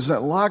concludes that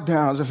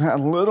lockdowns have had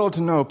little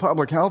to no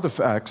public health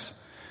effects,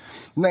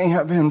 they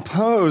have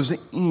imposed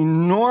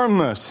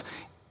enormous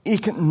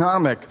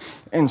economic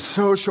and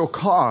social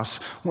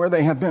costs where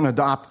they have been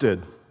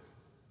adopted.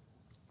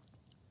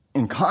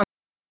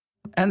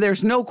 And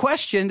there's no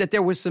question that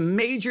there was some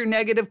major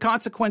negative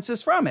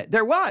consequences from it.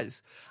 There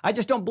was. I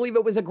just don't believe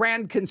it was a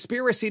grand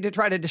conspiracy to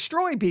try to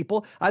destroy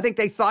people. I think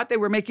they thought they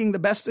were making the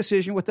best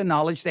decision with the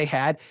knowledge they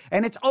had.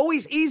 And it's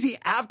always easy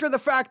after the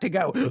fact to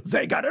go,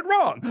 they got it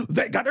wrong.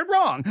 They got it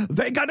wrong.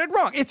 They got it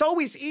wrong. It's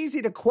always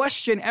easy to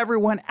question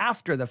everyone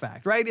after the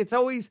fact, right? It's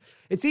always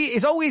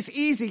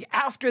easy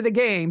after the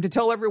game to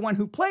tell everyone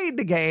who played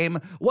the game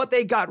what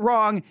they got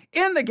wrong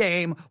in the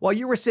game while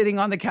you were sitting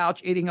on the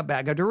couch eating a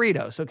bag of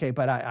Doritos. Okay,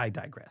 but I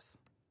digress.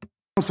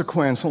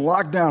 Consequence,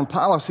 lockdown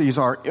policies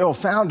are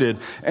ill-founded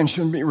and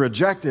should be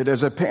rejected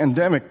as a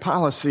pandemic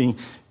policy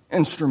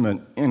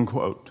instrument, end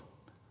quote.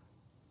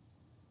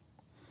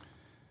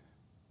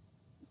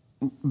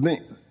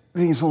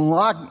 These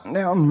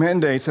lockdown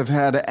mandates have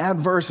had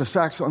adverse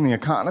effects on the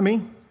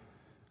economy,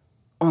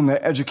 on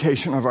the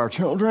education of our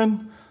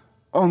children,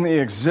 on the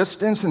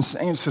existence and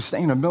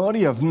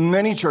sustainability of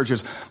many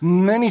churches.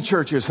 Many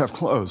churches have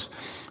closed.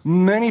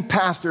 Many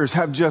pastors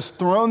have just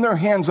thrown their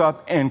hands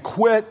up and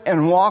quit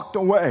and walked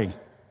away.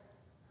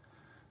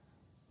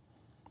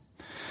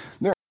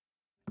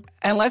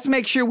 And let's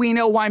make sure we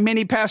know why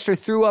many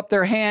pastors threw up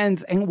their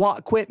hands and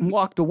quit and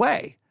walked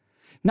away.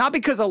 Not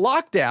because of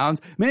lockdowns.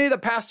 Many of the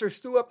pastors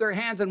threw up their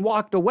hands and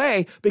walked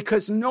away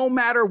because no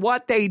matter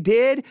what they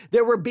did,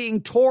 they were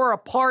being tore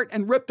apart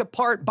and ripped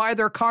apart by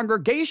their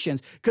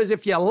congregations. Because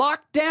if you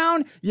locked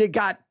down, you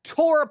got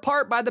tore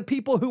apart by the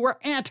people who were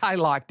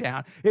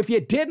anti-lockdown. If you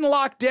didn't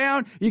lock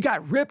down, you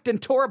got ripped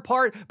and tore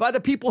apart by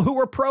the people who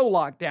were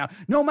pro-lockdown.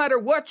 No matter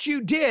what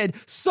you did,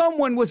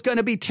 someone was going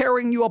to be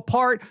tearing you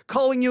apart,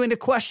 calling you into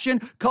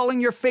question, calling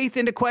your faith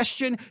into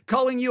question,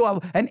 calling you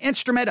an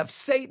instrument of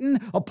Satan,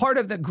 a part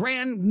of the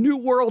grand New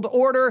World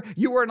Order.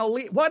 You were an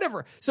elite,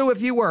 whatever. So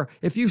if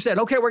you said,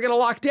 okay, we're going to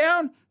lock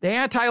down, the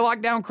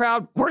anti-lockdown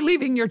crowd, we're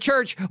leaving your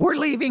church. We're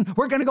leaving.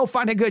 We're going to go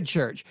find a good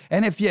church.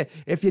 And if you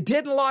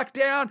didn't lock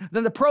down,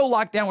 then the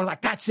pro-lockdown were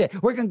like, that's it.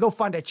 We're going to go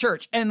find a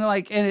church. And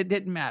it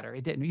didn't matter.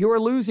 It didn't. You were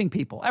losing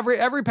people.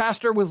 Every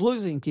pastor was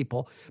losing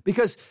people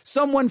because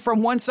someone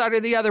from one side or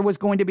the other was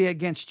going to be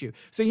against you.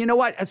 So you know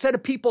what? Instead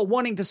of people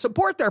wanting to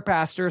support their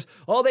pastors,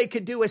 all they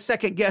could do is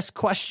second guess,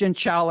 question,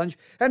 challenge,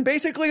 and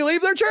basically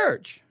leave their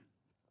church.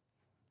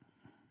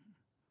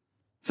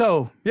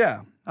 So,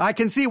 yeah, I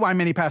can see why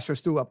many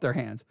pastors threw up their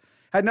hands.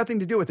 Had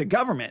nothing to do with the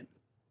government.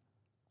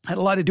 Had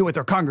a lot to do with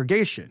their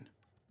congregation.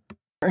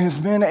 There has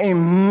been a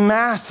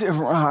massive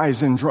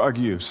rise in drug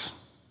use,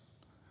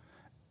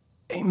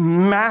 a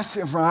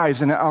massive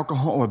rise in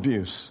alcohol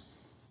abuse,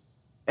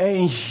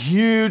 a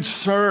huge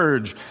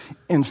surge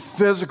in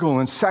physical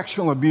and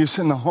sexual abuse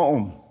in the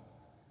home,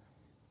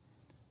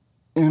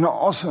 and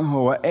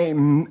also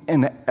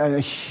a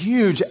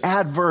huge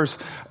adverse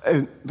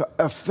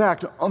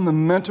effect on the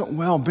mental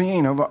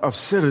well-being of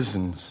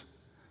citizens.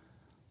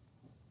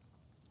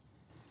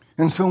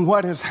 And so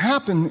what has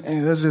happened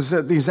is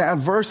that these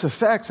adverse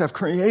effects have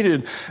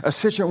created a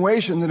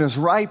situation that is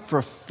ripe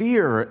for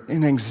fear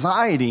and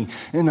anxiety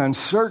and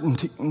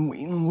uncertainty. And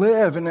we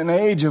live in an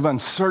age of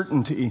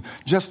uncertainty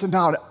just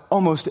about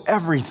almost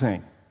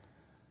everything.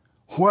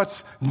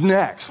 What's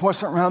next?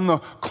 What's around the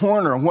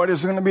corner? What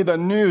is going to be the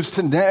news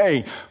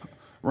today,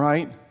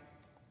 right?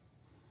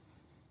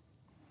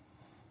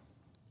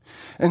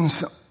 And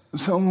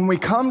so when we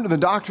come to the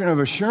doctrine of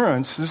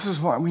assurance, this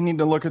is why we need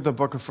to look at the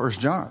book of 1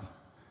 John.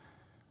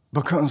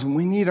 Because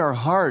we need our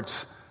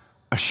hearts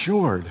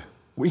assured.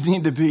 We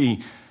need to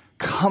be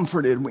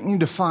comforted. We need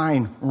to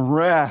find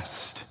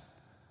rest,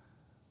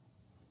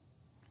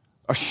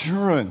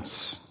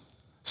 assurance,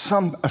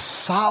 a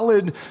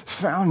solid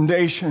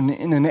foundation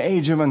in an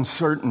age of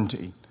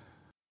uncertainty.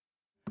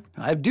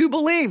 I do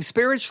believe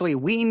spiritually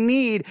we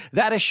need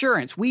that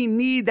assurance. We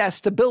need that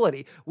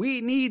stability. We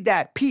need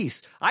that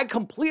peace. I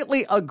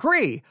completely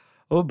agree.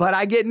 But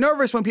I get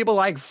nervous when people are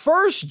like,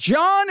 1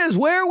 John is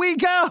where we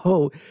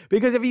go.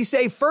 Because if you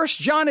say 1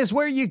 John is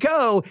where you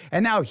go,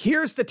 and now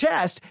here's the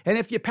test, and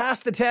if you pass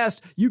the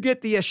test, you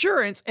get the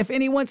assurance. If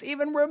anyone's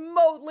even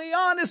remotely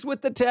honest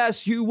with the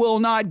test, you will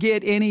not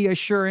get any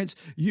assurance.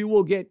 You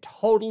will get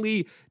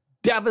totally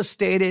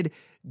devastated,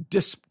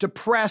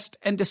 depressed,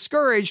 and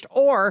discouraged,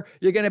 or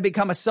you're going to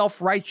become a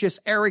self-righteous,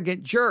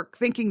 arrogant jerk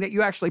thinking that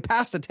you actually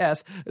passed a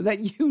test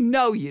that you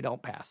know you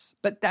don't pass.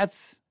 But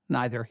that's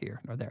neither here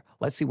nor there.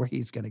 Let's see where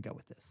he's going to go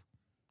with this.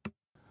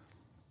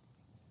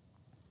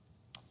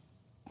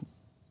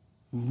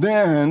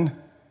 Then,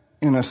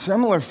 in a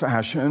similar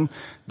fashion,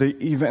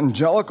 the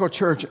evangelical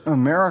church in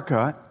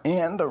America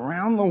and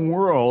around the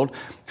world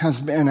has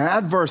been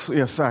adversely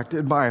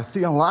affected by a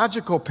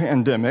theological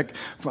pandemic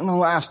from the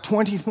last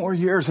 24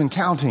 years and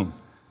counting.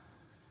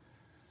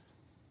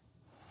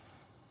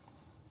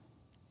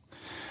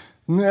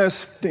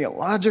 This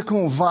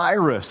theological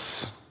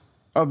virus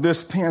of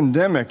this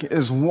pandemic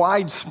is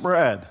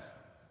widespread,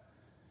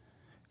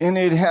 and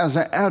it has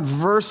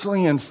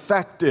adversely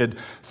infected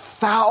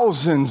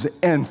thousands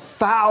and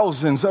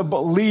thousands of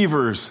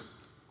believers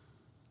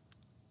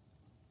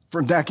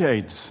for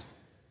decades.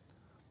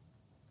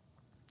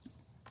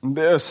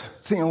 This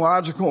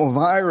theological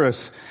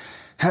virus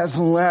has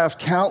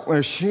left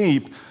countless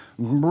sheep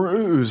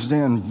bruised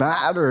and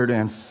battered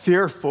and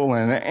fearful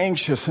and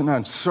anxious and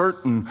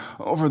uncertain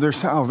over their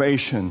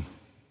salvation.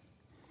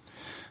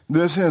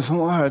 This is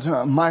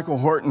what Michael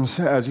Horton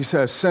says. He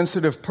says,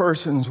 sensitive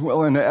persons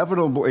will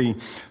inevitably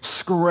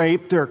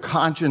scrape their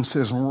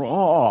consciences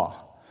raw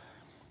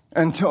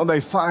until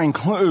they find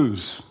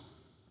clues.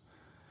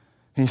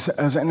 He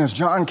says, and as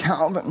John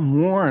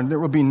Calvin warned, there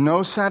will be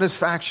no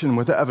satisfaction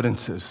with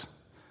evidences.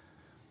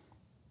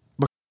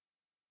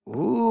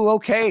 Ooh,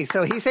 okay.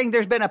 So he's saying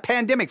there's been a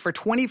pandemic for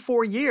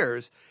 24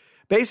 years.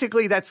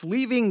 Basically, that's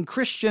leaving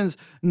Christians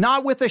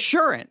not with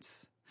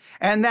assurance.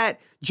 And that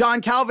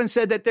John Calvin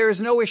said that there is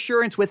no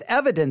assurance with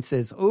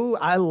evidences. Ooh,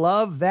 I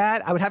love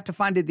that. I would have to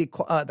find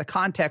the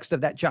context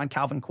of that John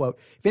Calvin quote.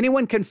 If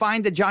anyone can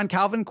find the John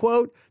Calvin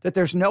quote, that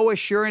there's no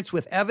assurance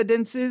with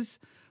evidences,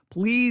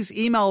 please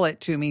email it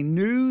to me,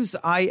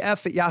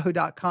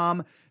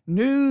 newsif@yahoo.com,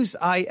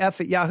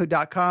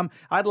 newsif@yahoo.com.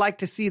 I'd like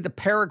to see the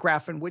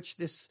paragraph in which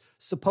this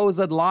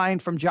supposed line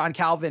from John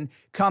Calvin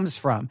comes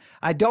from.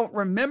 I don't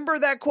remember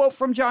that quote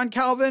from John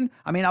Calvin.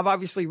 I mean, I've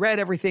obviously read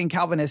everything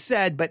Calvin has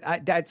said, but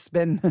that's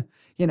been,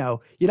 you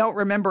don't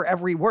remember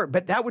every word,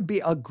 but that would be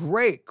a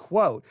great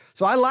quote.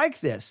 So I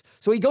like this.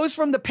 So he goes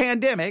from the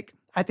pandemic.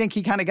 I think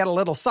he kind of got a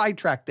little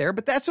sidetracked there,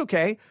 but that's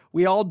okay.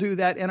 We all do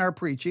that in our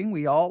preaching.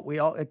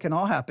 It can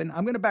all happen.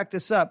 I'm going to back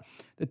this up,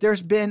 that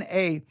there's been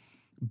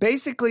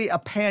basically a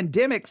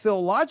pandemic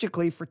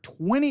theologically for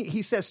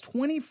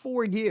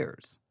 24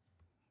 years.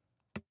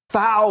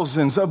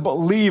 Thousands of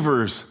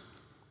believers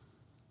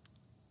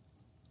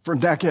for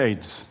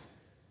decades.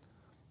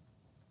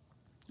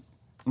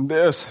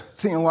 This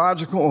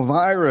theological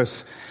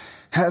virus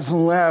has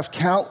left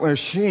countless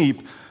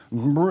sheep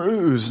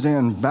bruised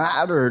and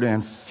battered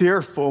and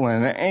fearful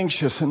and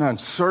anxious and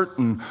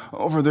uncertain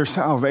over their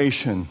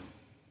salvation.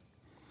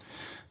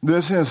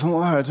 This is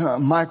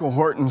what Michael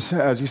Horton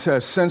says. He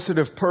says,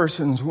 sensitive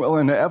persons will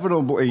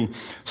inevitably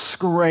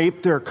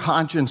scrape their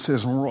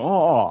consciences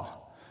raw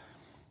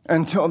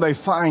until they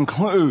find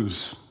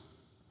clues.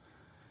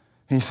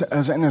 He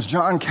says, and as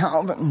John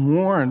Calvin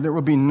warned, there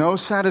will be no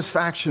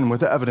satisfaction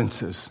with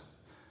evidences.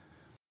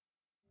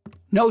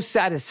 No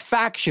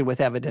satisfaction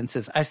with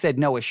evidences. I said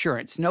no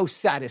assurance. No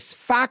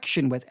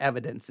satisfaction with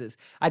evidences.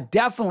 I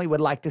definitely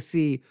would like to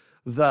see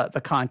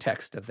the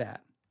context of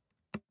that.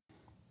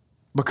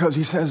 Because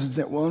he says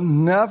that will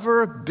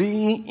never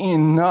be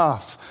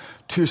enough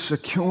to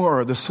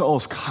secure the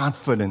soul's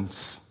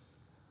confidence.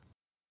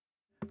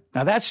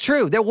 Now that's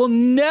true. There will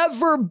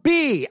never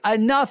be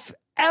enough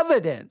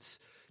evidence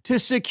to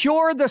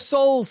secure the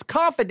soul's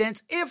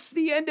confidence if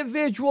the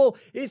individual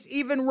is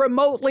even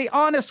remotely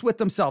honest with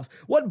themselves.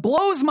 What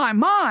blows my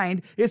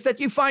mind is that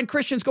you find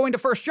Christians going to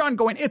 1 John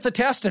going, it's a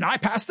test and I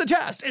passed the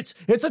test.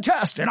 It's a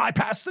test and I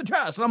passed the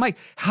test. And I'm like,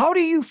 how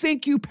do you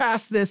think you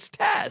passed this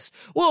test?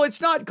 Well,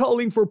 it's not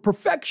calling for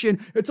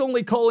perfection. It's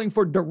only calling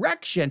for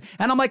direction.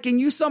 And I'm like, and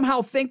you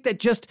somehow think that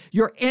just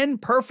your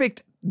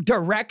imperfect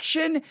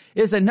direction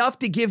is enough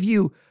to give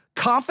you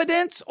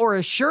confidence or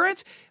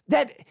assurance?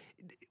 That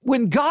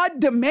when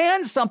God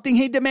demands something,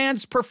 he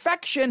demands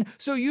perfection,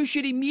 so you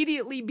should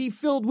immediately be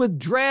filled with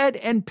dread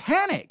and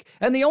panic.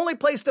 And the only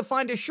place to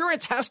find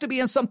assurance has to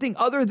be in something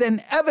other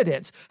than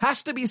evidence,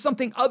 has to be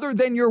something other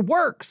than your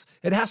works.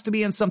 It has to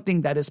be in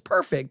something that is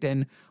perfect.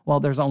 And, well,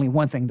 there's only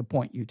one thing to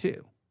point you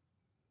to.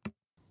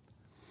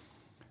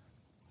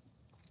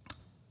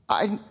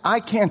 I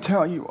can't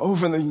tell you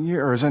over the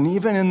years, and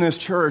even in this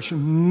church,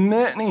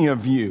 many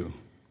of you,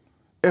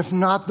 if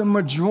not the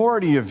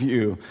majority of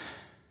you,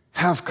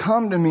 have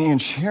come to me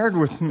and shared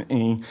with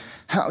me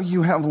how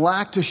you have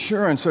lacked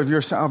assurance of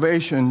your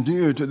salvation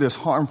due to this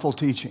harmful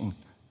teaching.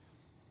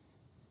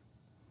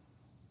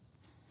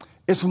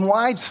 It's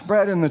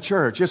widespread in the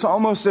church. It's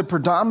almost a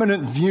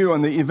predominant view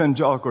in the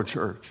evangelical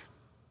church.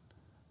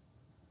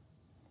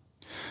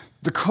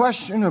 The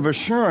question of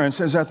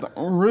assurance is at the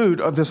root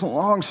of this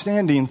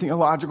long-standing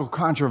theological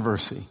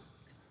controversy.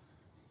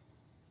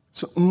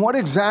 So what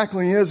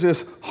exactly is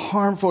this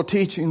harmful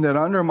teaching that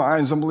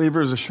undermines a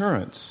believer's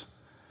assurance?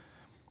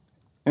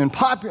 In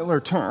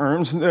popular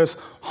terms, this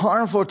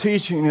harmful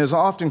teaching is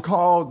often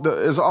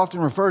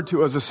referred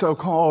to as a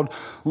so-called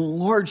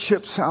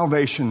lordship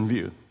salvation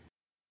view.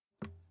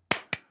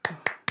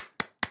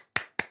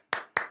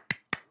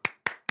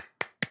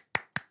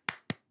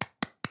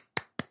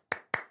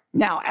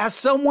 Now, as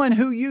someone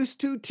who used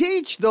to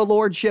teach the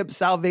lordship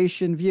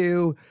salvation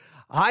view,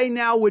 I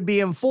now would be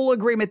in full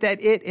agreement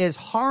that it is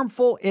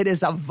harmful, it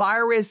is a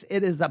virus,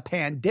 it is a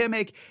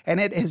pandemic, and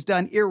it has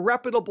done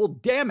irreparable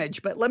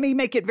damage. But let me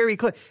make it very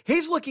clear.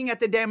 He's looking at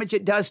the damage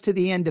it does to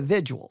the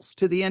individuals,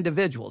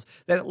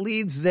 that it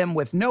leads them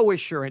with no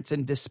assurance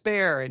and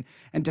despair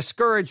and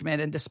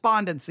discouragement and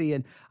despondency.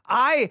 And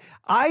I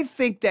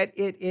think that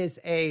it is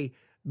a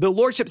the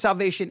Lordship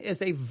salvation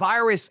is a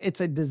virus,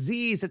 it's a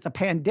disease, it's a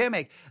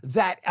pandemic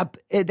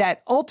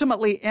that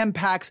ultimately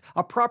impacts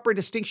a proper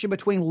distinction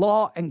between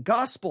law and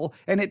gospel,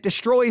 and it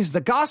destroys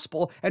the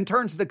gospel and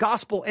turns the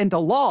gospel into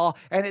law,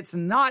 and it's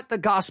not the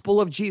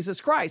gospel of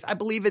Jesus Christ. I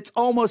believe it's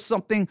almost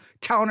something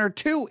counter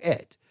to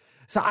it.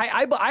 So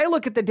I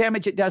look at the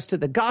damage it does to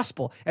the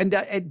gospel and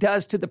it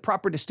does to the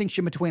proper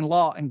distinction between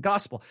law and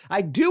gospel.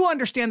 I do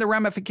understand the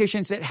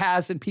ramifications it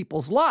has in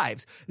people's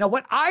lives. Now,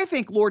 what I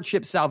think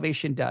Lordship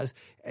salvation does,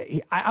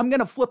 I'm going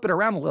to flip it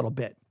around a little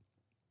bit.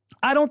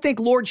 I don't think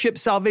Lordship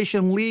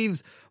salvation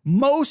leaves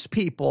most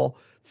people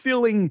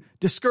feeling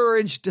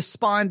discouraged,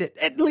 despondent.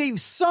 It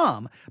leaves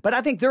some, but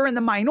I think they're in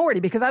the minority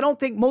because I don't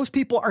think most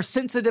people are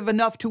sensitive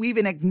enough to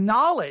even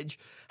acknowledge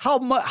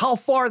how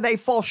far they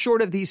fall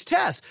short of these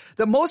tests.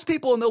 That most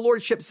people in the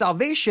Lordship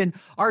salvation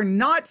are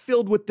not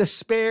filled with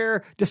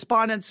despair,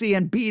 despondency,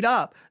 and beat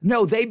up.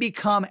 No, they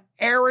become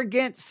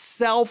arrogant,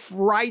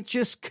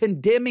 self-righteous,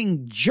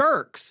 condemning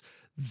jerks.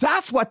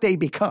 That's what they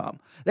become.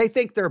 They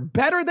think they're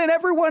better than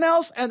everyone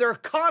else, and they're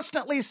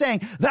constantly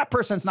saying, that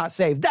person's not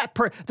saved.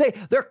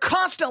 They're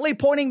constantly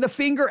pointing the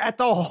finger at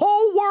the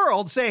whole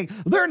world saying,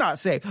 they're not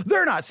saved,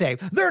 they're not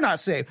saved, they're not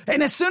saved.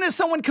 And as soon as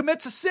someone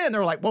commits a sin,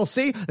 they're like, well,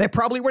 see, they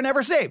probably were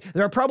never saved.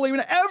 No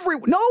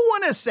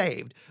one is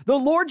saved. The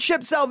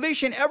Lordship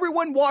salvation,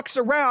 everyone walks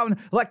around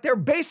like they're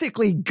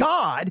basically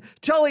God,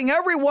 telling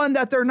everyone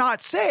that they're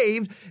not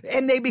saved,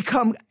 and they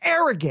become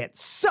arrogant,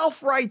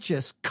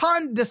 self-righteous,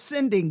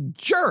 condescending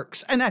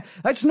jerks. And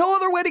that's no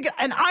other way to get,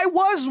 and I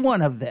was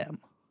one of them.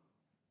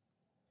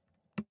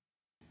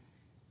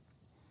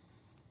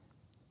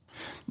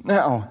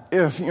 Now,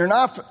 if you're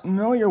not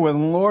familiar with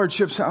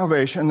Lordship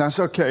salvation, that's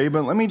okay,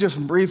 but let me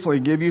just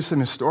briefly give you some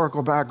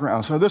historical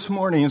background. So this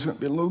morning is going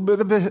to be a little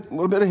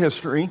bit of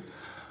history,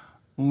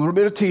 a little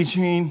bit of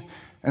teaching,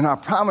 and I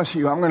promise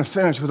you I'm going to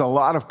finish with a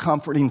lot of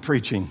comforting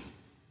preaching.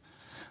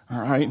 All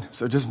right?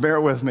 So just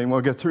bear with me and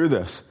we'll get through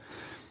this.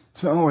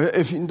 So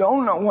if you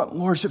don't know what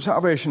Lordship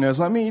salvation is,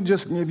 let me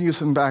just give you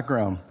some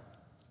background.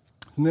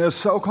 This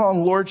so-called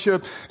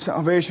Lordship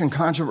salvation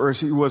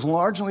controversy was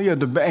largely a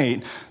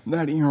debate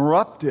that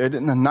erupted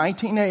in the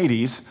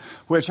 1980s,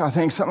 which I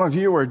think some of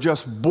you were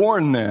just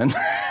born then,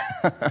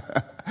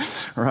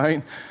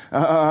 right?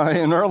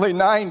 In early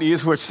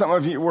 90s, which some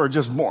of you were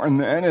just born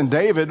then, and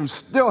David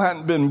still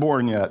hadn't been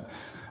born yet.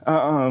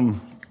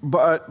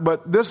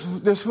 But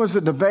this was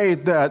a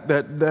debate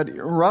that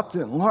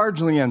erupted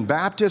largely in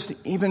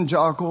Baptist,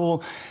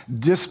 evangelical,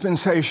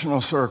 dispensational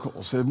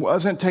circles. It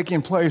wasn't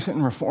taking place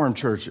in Reformed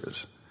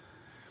churches.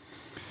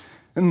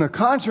 And the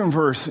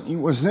controversy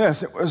was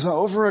this. It was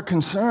over a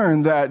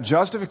concern that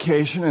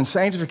justification and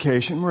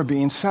sanctification were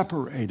being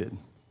separated.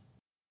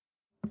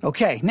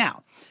 Okay,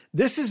 now,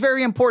 this is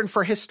very important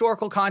for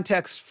historical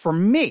context for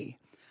me.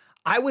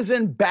 I was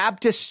in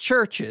Baptist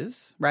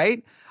churches,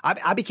 right?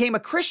 I became a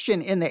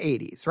Christian in the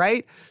 80s,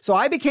 right? So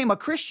I became a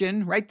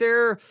Christian right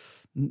there,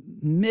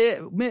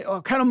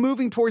 kind of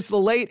moving towards the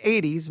late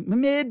 80s,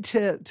 mid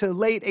to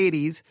late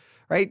 80s,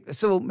 right?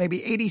 So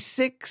maybe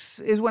 86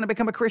 is when I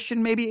became a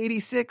Christian, maybe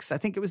 86. I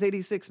think it was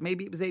 86,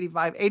 maybe it was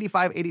 85,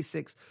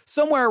 86,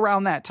 somewhere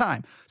around that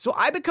time. So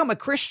I become a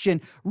Christian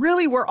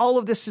really where all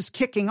of this is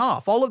kicking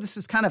off. All of this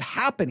is kind of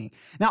happening.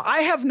 Now,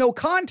 I have no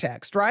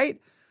context,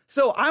 right?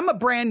 So I'm a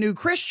brand new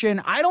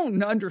Christian. I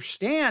don't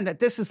understand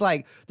that this is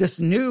like this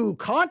new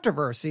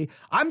controversy.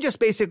 I'm just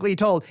basically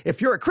told,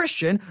 if you're a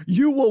Christian,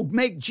 you will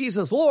make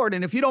Jesus Lord.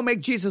 And if you don't make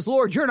Jesus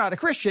Lord, you're not a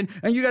Christian.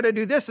 And you got to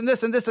do this and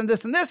this and this and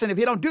this and this. And if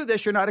you don't do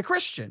this, you're not a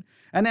Christian.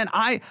 And then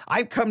I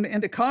come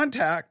into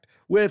contact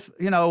with,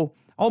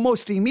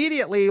 almost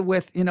immediately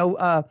with,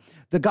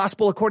 The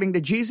Gospel According to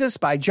Jesus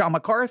by John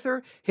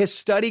MacArthur, his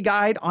study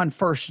guide on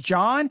 1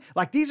 John.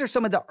 Like these are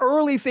some of the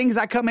early things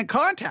I come in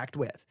contact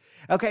with.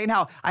 Okay,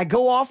 now I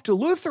go off to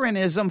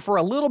Lutheranism for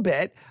a little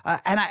bit,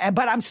 but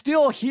I'm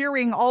still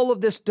hearing all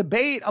of this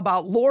debate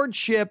about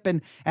lordship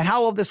and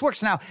how all of this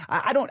works. Now,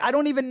 I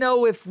don't even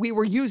know if we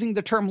were using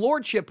the term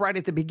lordship right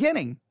at the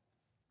beginning.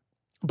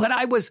 But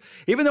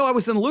even though I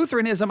was in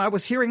Lutheranism, I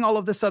was hearing all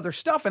of this other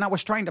stuff and I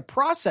was trying to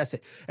process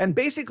it. And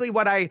basically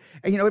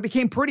it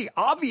became pretty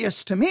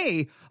obvious to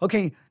me,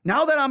 okay,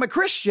 now that I'm a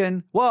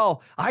Christian,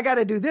 well, I got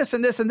to do this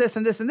and this and this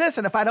and this and this.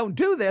 And if I don't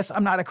do this,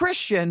 I'm not a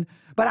Christian.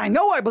 But I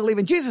know I believe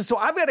in Jesus, so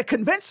I've got to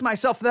convince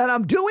myself that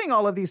I'm doing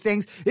all of these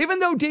things, even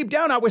though deep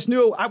down I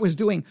knew I was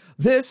doing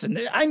this,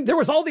 and there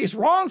was all these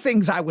wrong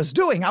things I was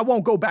doing. I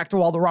won't go back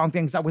to all the wrong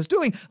things I was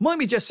doing. Let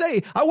me just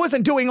say, I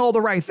wasn't doing all the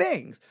right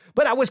things,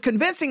 but I was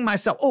convincing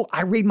myself,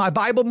 I read my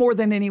Bible more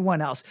than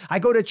anyone else. I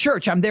go to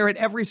church. I'm there at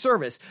every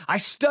service. I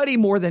study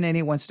more than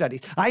anyone studies.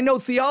 I know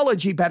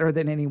theology better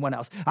than anyone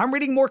else. I'm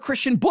reading more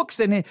Christian books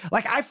than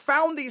I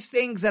found these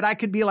things that I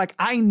could be like,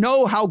 I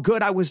know how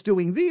good I was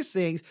doing these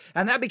things,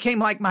 and that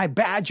became like my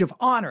badge of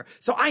honor.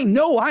 So I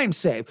know I'm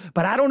saved,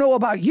 but I don't know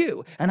about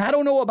you, and I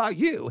don't know about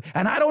you,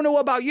 and I don't know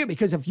about you,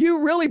 because if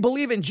you really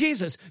believe in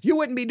Jesus, you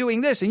wouldn't be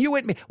doing this, and you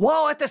wouldn't be,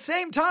 while at the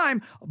same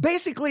time,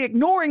 basically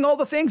ignoring all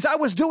the things I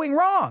was doing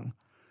wrong.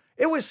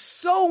 It was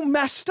so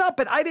messed up,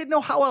 and I didn't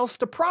know how else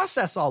to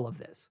process all of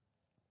this.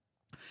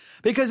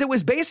 Because it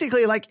was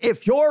basically like,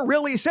 if you're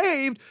really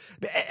saved,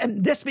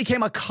 and this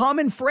became a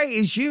common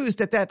phrase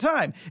used at that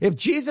time, if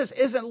Jesus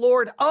isn't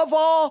Lord of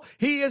all,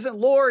 he isn't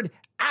Lord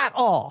at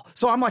all.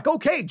 So I'm like,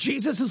 okay,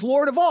 Jesus is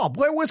Lord of all.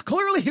 But it was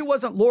clearly he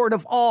wasn't Lord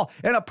of all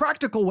in a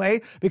practical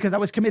way, because I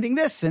was committing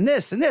this and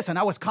this and this, and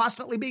I was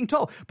constantly being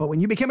told, but when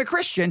you became a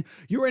Christian,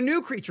 you're a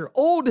new creature.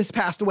 Old has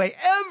passed away.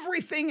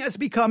 Everything has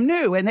become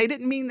new. And they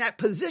didn't mean that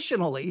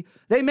positionally.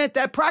 They meant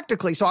that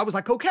practically. So I was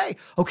like, okay,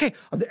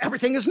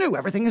 everything is new.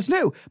 Everything is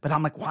new. But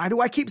I'm like, why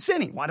do I keep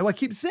sinning? Why do I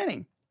keep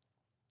sinning?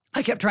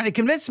 I kept trying to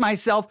convince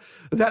myself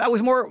that I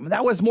was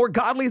more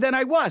godly than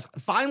I was.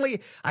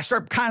 Finally, I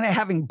started kind of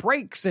having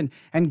breaks and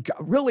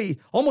really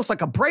almost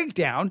like a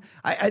breakdown.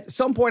 At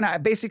some point, I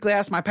basically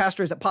asked my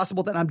pastor, is it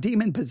possible that I'm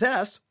demon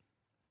possessed?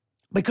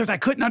 Because I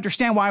couldn't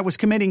understand why I was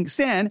committing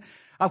sin.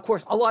 Of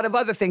course, a lot of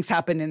other things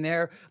happen in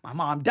there. My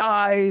mom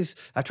dies.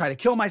 I try to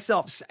kill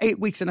myself, 8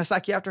 weeks in a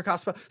psychiatric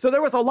hospital. So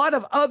there was a lot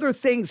of other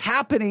things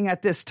happening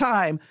at this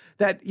time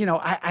that,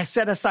 I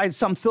set aside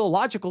some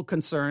theological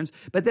concerns.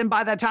 But then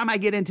by the time I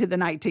get into the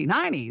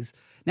 1990s,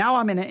 now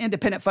I'm in an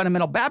independent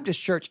fundamental Baptist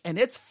church, and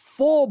it's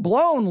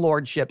full-blown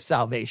lordship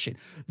salvation.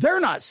 They're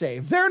not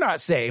saved. They're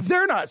not saved.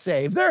 They're not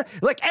saved. They're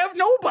like,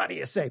 nobody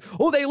is saved.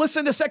 Oh, they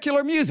listen to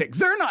secular music.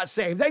 They're not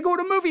saved. They go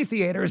to movie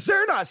theaters.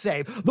 They're not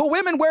saved. The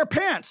women wear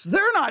pants.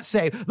 They're not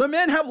saved. The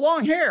men have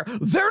long hair.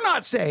 They're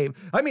not saved.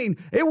 I mean,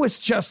 it was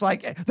just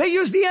like, they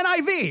use the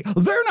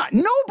NIV. They're not.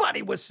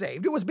 Nobody was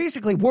saved. It was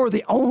basically, we're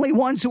the only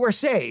ones who are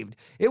saved.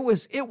 It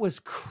was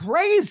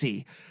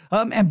crazy.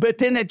 But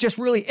then it just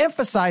really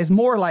emphasized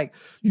more like,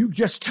 you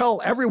just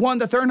tell everyone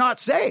that they're not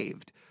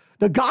saved.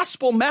 The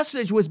gospel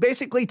message was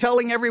basically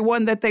telling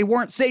everyone that they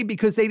weren't saved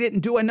because they didn't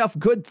do enough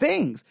good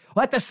things.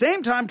 While at the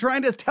same time,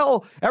 trying to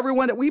tell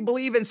everyone that we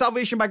believe in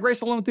salvation by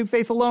grace alone, through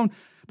faith alone,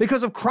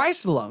 because of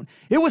Christ alone.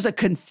 It was a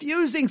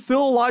confusing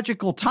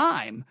theological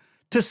time,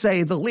 to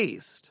say the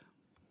least.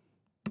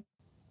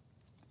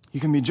 You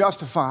can be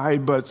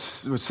justified, but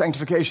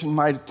sanctification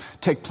might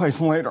take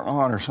place later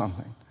on or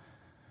something.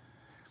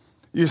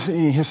 You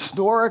see,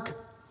 historic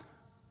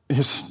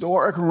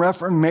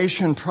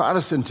Reformation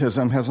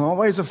Protestantism has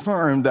always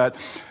affirmed that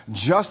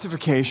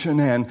justification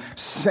and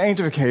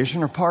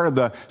sanctification are part of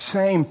the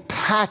same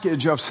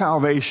package of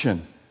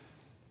salvation.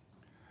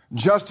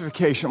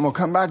 Justification, we'll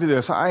come back to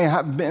this. I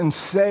have been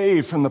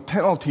saved from the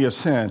penalty of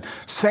sin.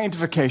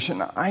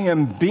 Sanctification, I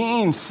am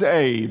being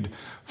saved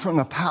from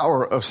the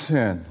power of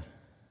sin.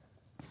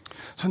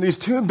 So these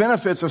two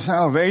benefits of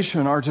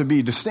salvation are to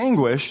be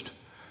distinguished,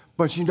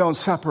 but you don't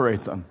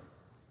separate them.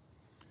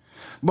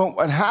 But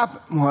what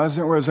happened was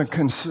there was a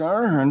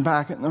concern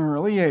back in the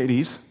early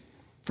 80s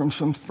from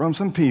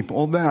some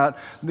people that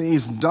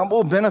these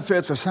double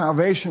benefits of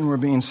salvation were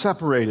being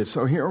separated.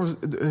 So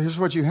here's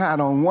what you had.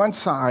 On one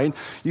side,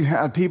 you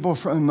had people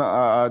from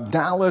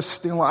Dallas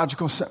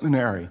Theological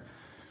Seminary.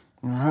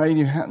 All right,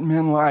 you had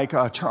men like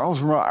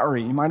Charles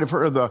Ryrie. You might have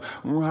heard of the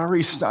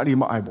Ryrie Study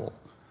Bible.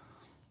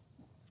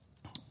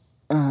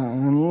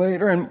 And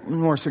later, and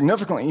more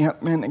significantly, you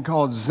had men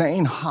called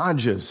Zane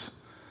Hodges.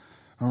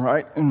 All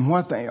right, and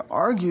what they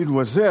argued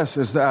was this,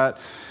 is that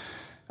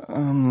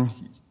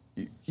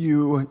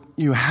you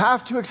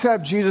have to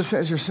accept Jesus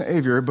as your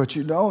Savior, but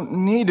you don't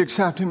need to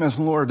accept him as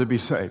Lord to be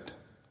saved.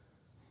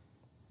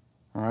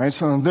 All right,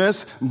 so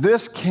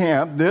this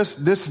camp,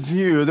 this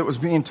view that was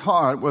being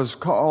taught was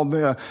called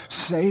the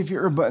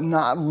Savior but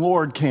not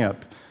Lord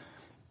camp.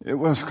 It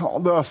was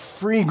called the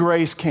free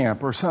grace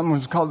camp, or some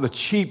was called the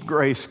cheap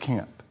grace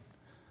camp.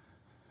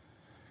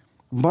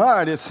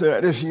 But it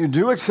said if you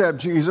do accept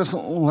Jesus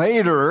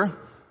later,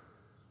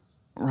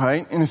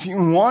 right, and if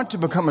you want to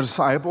become a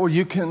disciple,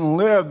 you can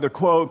live the,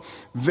 quote,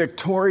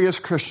 victorious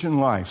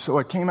Christian life. So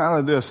it came out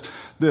of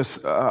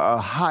this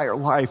higher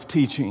life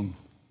teaching.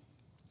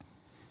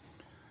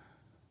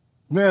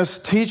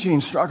 This teaching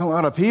struck a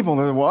lot of people.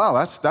 That, wow,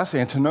 that's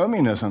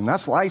antinomianism.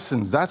 That's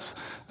license.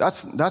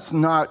 That's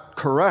not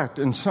correct.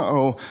 And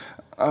so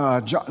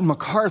John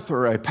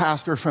MacArthur, a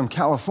pastor from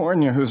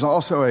California who's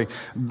also a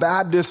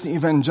Baptist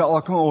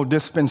evangelical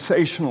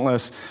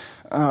dispensationalist,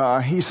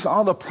 he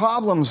saw the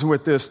problems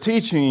with this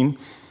teaching,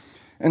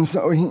 and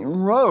so he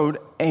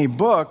wrote a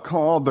book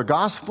called The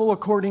Gospel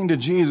According to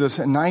Jesus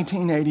in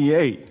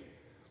 1988.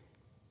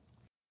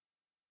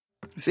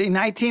 See,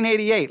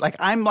 1988, like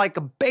I'm like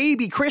a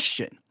baby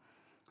Christian.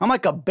 I'm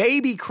like a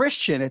baby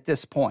Christian at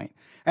this point.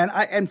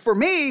 And for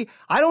me,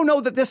 I don't know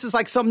that this is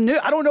like some new,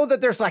 I don't know that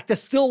there's like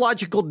this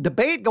theological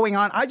debate going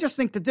on. I just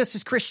think that this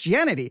is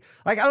Christianity.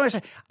 Like, I don't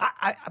understand.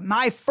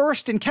 My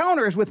first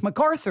encounter is with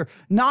MacArthur,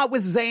 not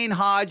with Zane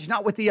Hodge,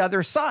 not with the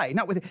other side,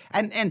 not with,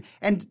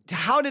 and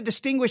how to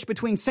distinguish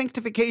between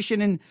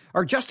sanctification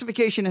or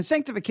justification and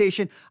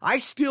sanctification. I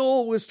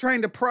still was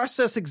trying to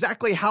process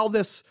exactly how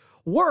this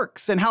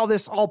works and how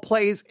this all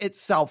plays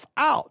itself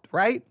out,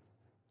 right?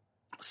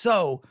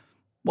 So,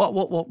 well,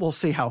 we'll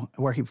see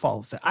where he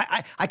follows it.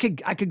 I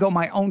could go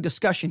my own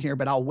discussion here,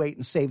 but I'll wait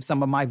and save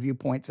some of my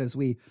viewpoints as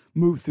we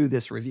move through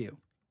this review.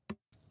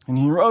 And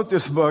he wrote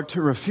this book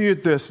to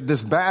refute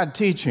this bad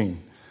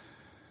teaching.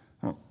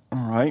 All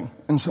right?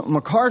 And so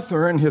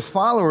MacArthur and his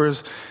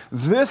followers,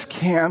 this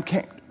camp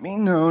came to be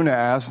known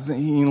as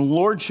the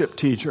Lordship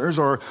Teachers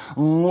or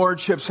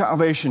Lordship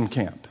Salvation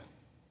Camp.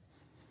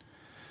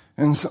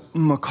 And so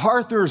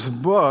MacArthur's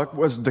book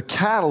was the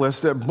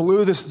catalyst that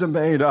blew this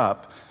debate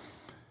up.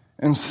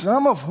 And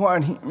some of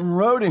what he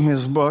wrote in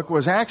his book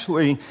was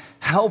actually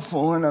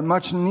helpful and a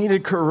much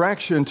needed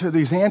correction to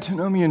these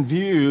antinomian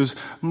views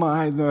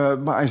by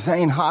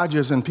Zane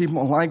Hodges and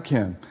people like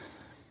him.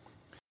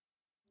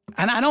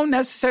 And I don't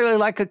necessarily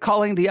like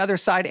calling the other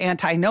side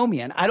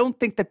antinomian. I don't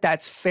think that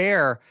that's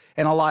fair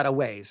in a lot of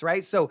ways,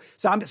 right? So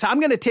I'm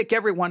going to tick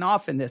everyone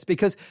off in this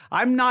because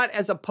I'm not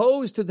as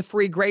opposed to the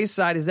free grace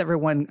side as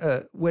everyone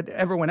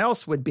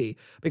else would be,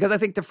 because I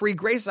think the free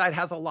grace side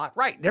has a lot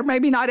right. There may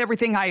be not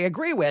everything I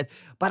agree with,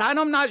 but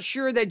I'm not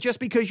sure that just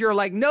because you're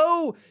like,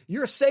 no,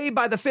 you're saved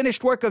by the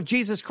finished work of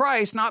Jesus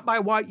Christ, not by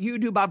what you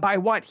do, but by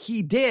what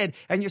he did,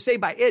 and you're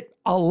saved by it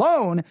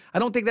alone, I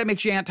don't think that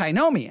makes you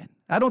antinomian.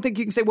 I don't think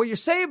you can say, well, you're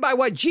saved by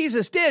what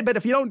Jesus did, but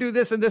if you don't do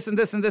this and this and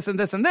this and this and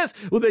this and this,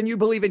 well, then you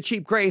believe in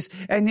cheap grace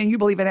and then you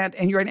believe in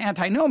and you're an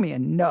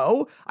antinomian.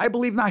 No, I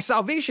believe my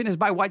salvation is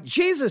by what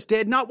Jesus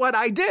did, not what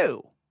I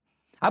do.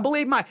 I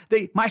believe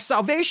my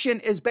salvation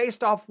is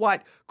based off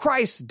what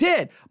Christ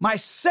did. My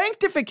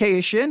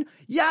sanctification,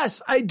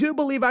 yes, I do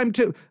believe I'm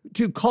to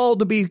called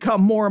to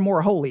become more and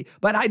more holy,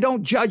 but I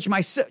don't judge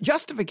my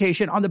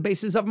justification on the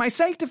basis of my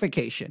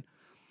sanctification.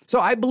 So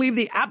I believe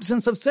the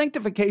absence of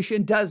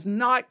sanctification does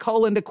not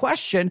call into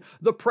question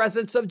the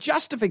presence of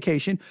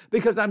justification,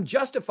 because I'm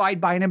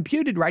justified by an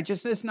imputed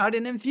righteousness, not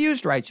an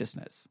infused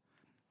righteousness.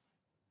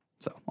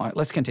 So, all right,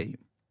 let's continue.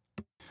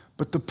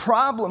 But the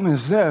problem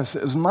is this,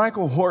 as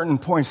Michael Horton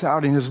points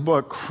out in his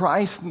book,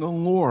 Christ the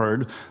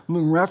Lord, the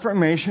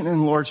Reformation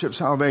and Lordship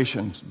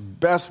Salvation.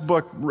 Best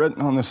book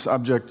written on this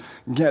subject.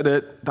 Get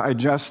it,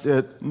 digest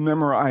it,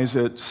 memorize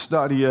it,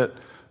 study it.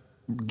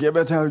 Give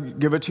it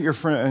to your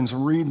friends.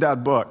 Read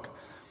that book.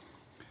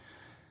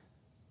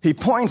 He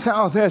points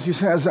out this. He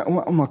says that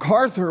when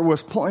MacArthur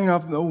was pulling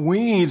up the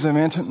weeds of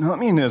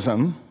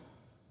antinomianism,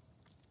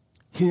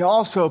 he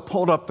also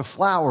pulled up the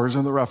flowers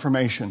of the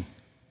Reformation.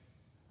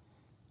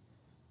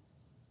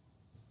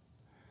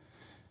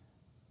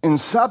 In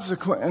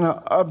subsequent and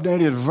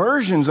updated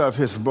versions of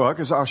his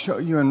book, as I'll show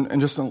you in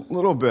just a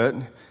little bit,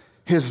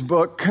 his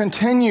book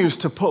continues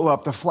to pull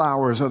up the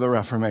flowers of the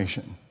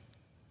Reformation.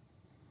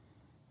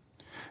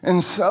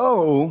 And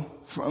so,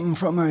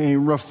 from a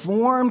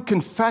Reformed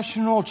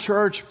confessional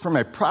church, from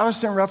a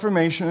Protestant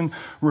Reformation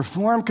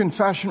Reformed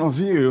confessional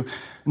view,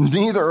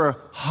 neither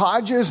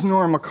Hodges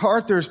nor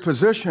MacArthur's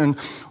position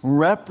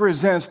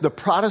represents the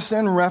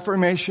Protestant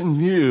Reformation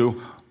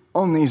view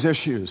on these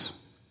issues.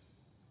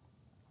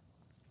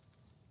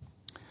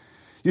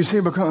 You see,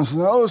 because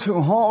those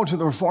who hold to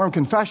the Reformed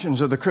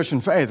confessions of the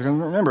Christian faith,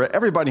 and remember,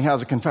 everybody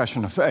has a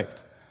confession of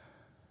faith.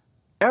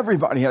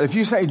 Everybody. If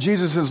you say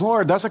Jesus is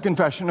Lord, that's a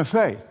confession of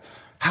faith.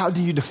 How do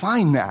you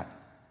define that?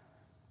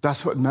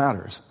 That's what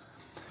matters.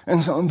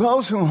 And so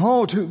those who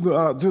hold to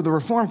the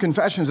Reformed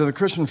confessions of the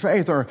Christian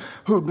faith, or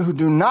who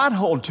do not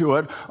hold to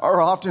it, are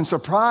often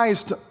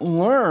surprised to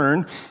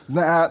learn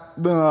that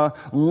the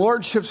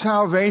Lordship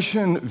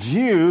Salvation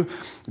view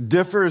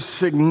differs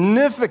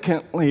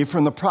significantly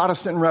from the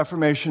Protestant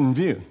Reformation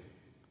view.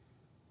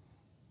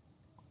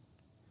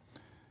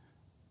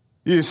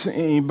 You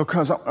see,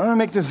 because I want to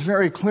make this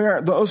very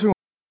clear,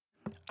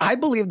 I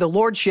believe the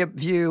Lordship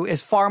view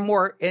is far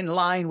more in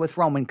line with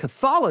Roman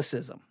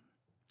Catholicism.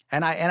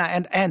 And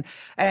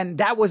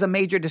that was a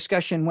major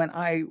discussion when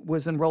I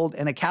was enrolled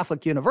in a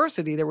Catholic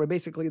university. There were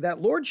basically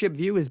that Lordship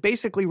view is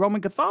basically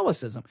Roman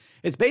Catholicism.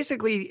 It's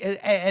basically,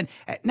 and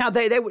now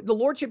the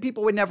Lordship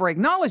people would never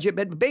acknowledge it,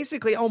 but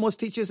basically almost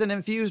teaches an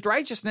infused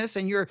righteousness,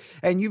 and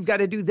you've got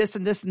to do this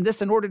and this and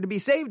this in order to be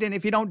saved. And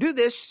if you don't do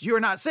this,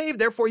 you're not saved.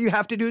 Therefore, you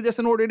have to do this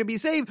in order to be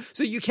saved.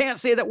 So you can't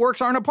say that works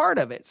aren't a part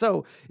of it.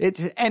 So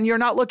and you're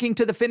not looking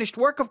to the finished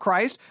work of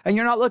Christ, and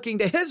you're not looking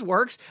to his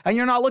works, and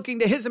you're not looking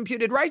to his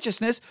imputed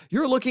righteousness.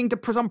 You're looking to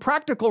some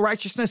practical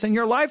righteousness in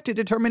your life to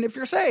determine if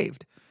you're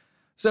saved.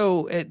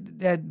 So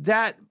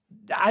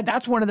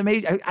that's one of the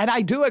major, and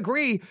I do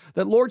agree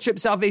that Lordship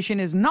salvation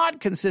is not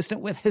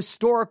consistent with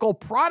historical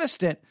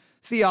Protestant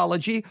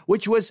theology,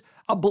 which was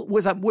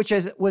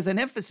an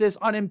emphasis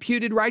on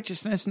imputed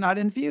righteousness, not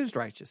infused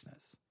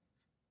righteousness.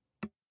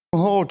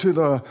 Hold to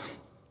the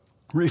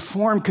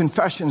Reformed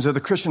confessions of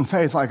the Christian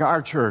faith, like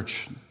our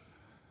church.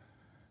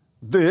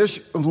 The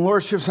issue of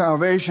Lordship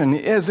salvation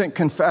isn't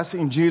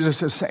confessing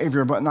Jesus as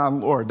Savior but not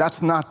Lord.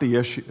 That's not the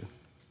issue.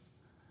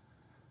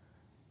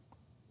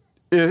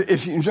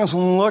 If you just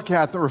look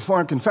at the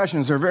Reformed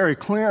confessions, they're very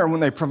clear when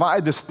they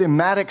provide this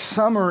thematic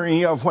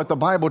summary of what the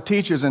Bible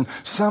teaches in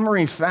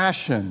summary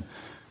fashion.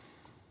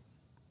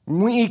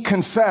 We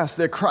confess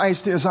that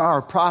Christ is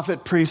our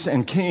prophet, priest,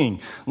 and king.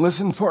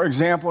 Listen, for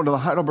example, to the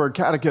Heidelberg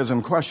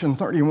Catechism, question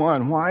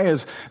 31. Why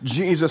is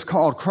Jesus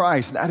called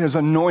Christ? That is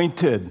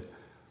anointed.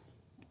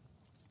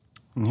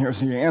 And here's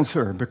the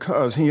answer: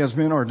 because he has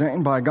been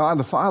ordained by God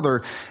the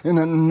Father and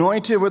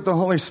anointed with the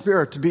Holy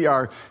Spirit to be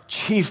our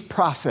chief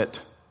prophet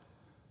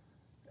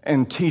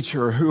and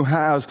teacher, who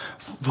has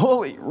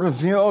fully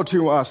revealed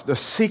to us the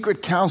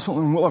secret counsel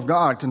and will of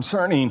God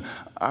concerning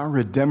our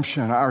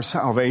redemption, our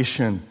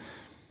salvation.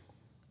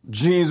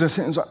 Jesus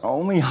is our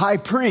only high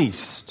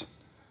priest.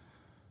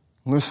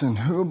 Listen,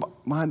 who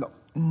by the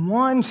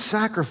one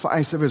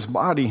sacrifice of his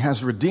body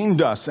has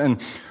redeemed us, and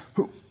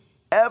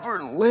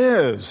whoever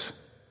lives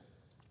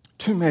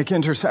to make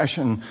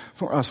intercession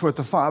for us with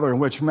the Father,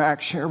 which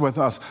Mac shared with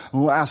us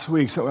last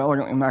week so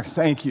elegantly. Mac,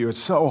 thank you. It's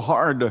so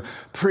hard to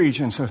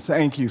preach, and so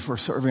thank you for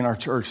serving our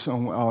church so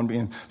well and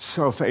being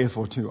so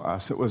faithful to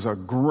us. It was a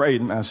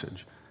great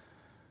message.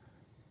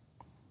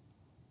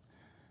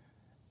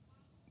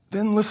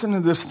 Then listen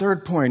to this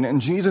third point, and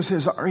Jesus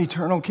is our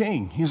eternal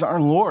King. He's our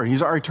Lord.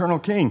 He's our eternal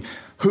King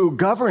who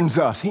governs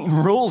us. He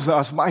rules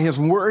us by his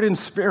word and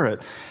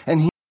spirit,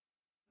 and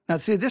Now,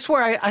 see, this is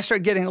where I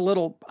start getting a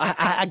little,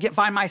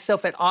 find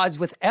myself at odds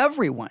with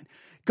everyone.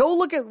 Go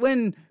look at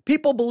when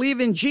people believe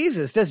in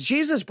Jesus. Does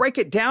Jesus break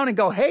it down and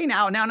go, hey,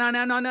 now?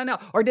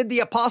 Or did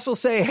the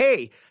apostles say,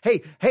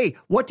 hey,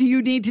 what do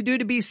you need to do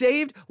to be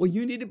saved? Well,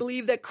 you need to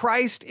believe that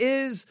Christ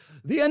is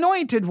the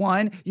anointed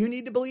one. You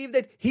need to believe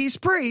that he's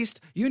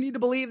priest. You need to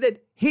believe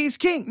that he's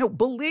king. No,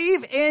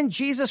 believe in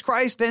Jesus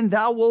Christ and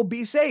thou will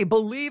be saved.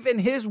 Believe in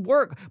his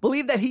work.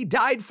 Believe that he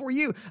died for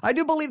you. I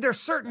do believe there's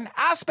certain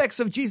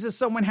aspects of Jesus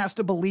someone has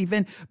to believe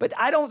in, but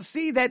I don't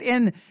see that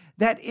in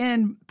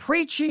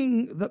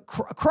preaching the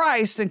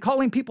Christ and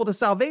calling people to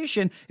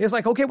salvation is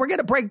like, okay, we're going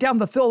to break down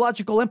the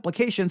theological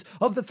implications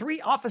of the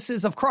three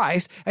offices of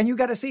Christ, and you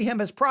got to see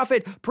him as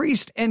prophet,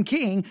 priest, and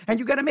king, and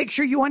you got to make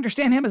sure you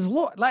understand him as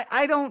Lord. Like,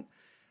 I don't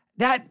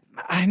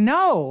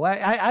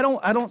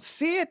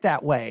see it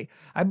that way.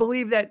 I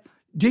believe that.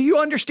 Do you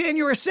understand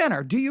you're a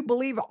sinner? Do you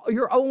believe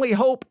your only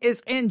hope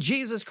is in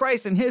Jesus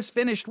Christ and his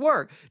finished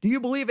work? Do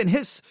you believe in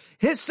his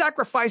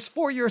sacrifice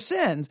for your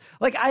sins?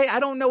 Like, I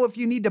don't know if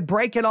you need to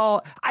break it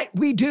all.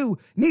 We do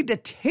need to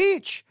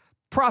teach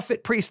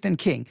prophet, priest, and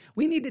king.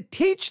 We need to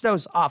teach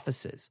those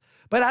offices,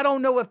 but I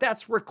don't know if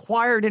that's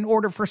required in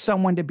order for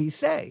someone to be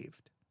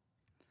saved.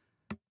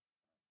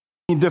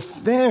 He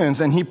defends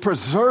and he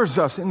preserves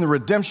us in the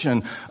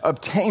redemption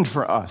obtained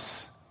for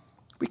us.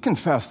 We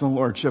confess the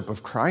lordship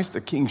of Christ, the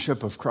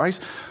kingship of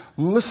Christ.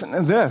 Listen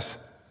to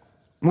this.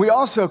 We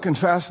also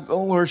confess the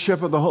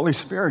lordship of the Holy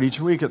Spirit each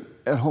week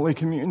at Holy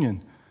Communion.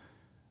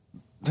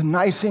 The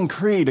Nicene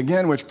Creed,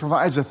 again, which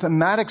provides a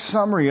thematic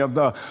summary of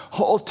the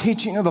whole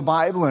teaching of the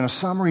Bible in a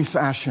summary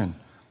fashion.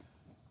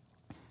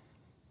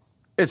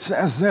 It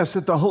says this,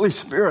 that the Holy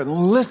Spirit,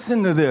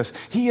 listen to this,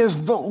 he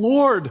is the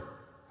Lord.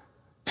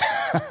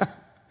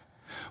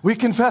 We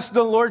confess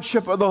the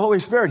lordship of the Holy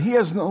Spirit. He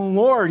is the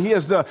Lord. He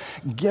is the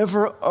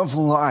giver of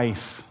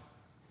life,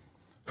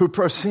 who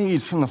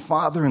proceeds from the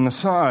Father and the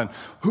Son,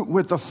 who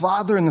with the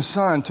Father and the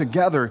Son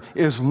together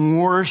is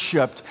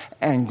worshiped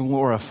and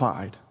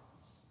glorified.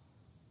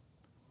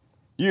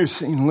 You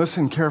see,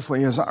 listen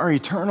carefully, as our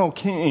eternal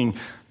King,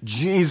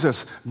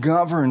 Jesus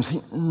governs,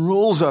 he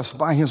rules us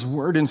by his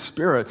word and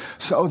spirit,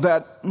 so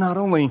that not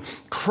only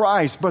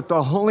Christ, but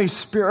the Holy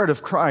Spirit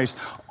of Christ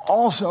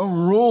also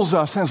rules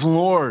us as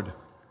Lord.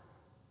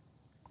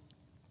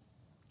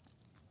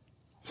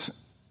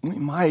 We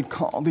might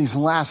call these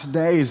last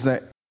days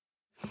that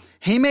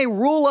he may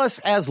rule us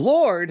as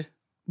Lord,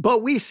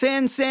 but we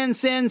sin.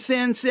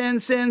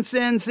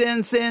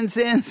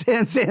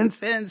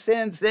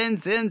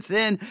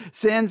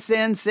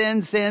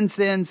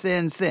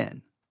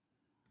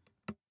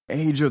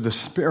 Age of the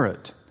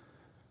Spirit.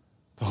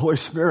 The Holy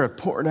Spirit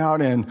poured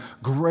out in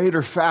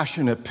greater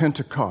fashion at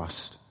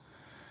Pentecost.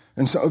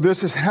 And so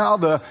this is how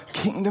the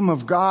kingdom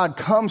of God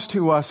comes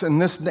to us in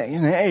this day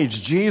and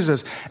age.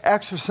 Jesus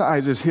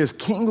exercises his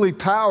kingly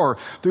power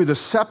through the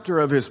scepter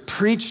of his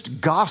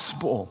preached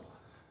gospel.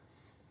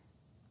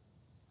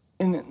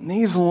 In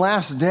these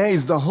last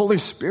days, the Holy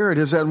Spirit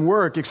is at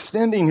work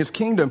extending his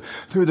kingdom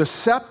through the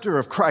scepter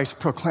of Christ's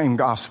proclaimed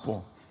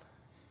gospel.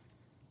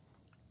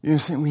 You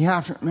see, we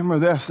have to remember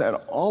this, that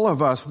all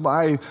of us,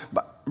 by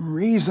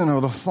reason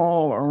of the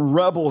fall, are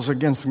rebels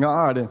against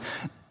God, and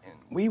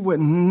we would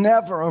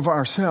never of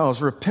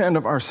ourselves repent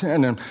of our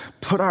sin and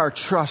put our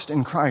trust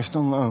in Christ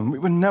alone. We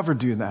would never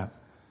do that.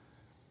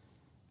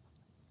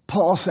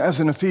 Paul says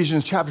in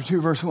Ephesians chapter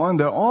 2, verse 1,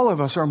 that all of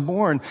us are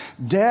born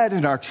dead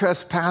in our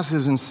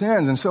trespasses and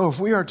sins. And so if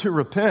we are to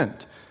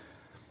repent,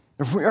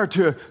 if we are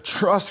to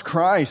trust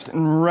Christ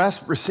and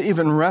receive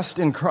and rest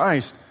in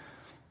Christ,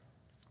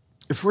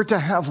 if we're to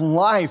have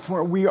life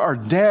where we are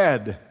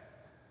dead,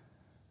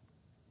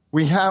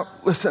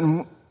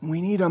 we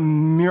need a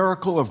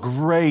miracle of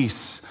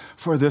grace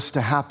for this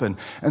to happen.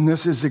 And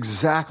this is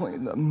exactly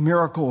the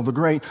miracle, the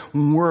great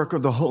work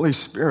of the Holy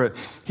Spirit.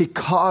 He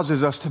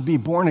causes us to be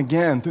born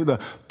again through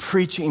the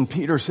preaching,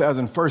 Peter says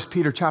in 1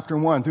 Peter chapter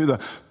 1, through the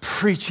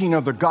preaching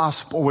of the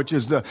gospel, which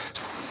is the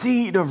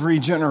seed of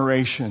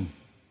regeneration.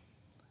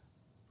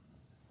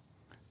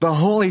 The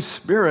Holy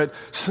Spirit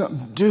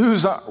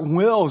subdues our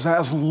wills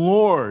as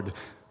Lord.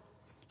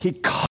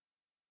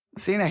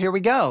 See, now here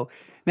we go.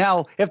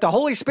 Now, if the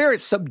Holy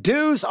Spirit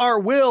subdues our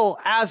will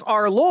as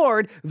our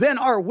Lord, then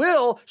our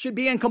will should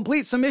be in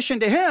complete submission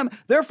to him.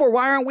 Therefore,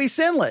 why aren't we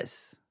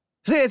sinless?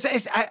 See,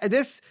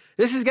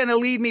 this is going to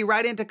lead me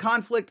right into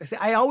conflict.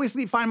 I always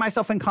find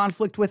myself in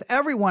conflict with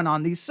everyone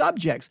on these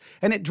subjects,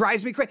 and it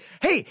drives me crazy.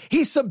 Hey,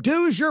 he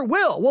subdues your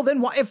will. Well,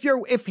 then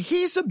if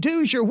he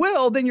subdues your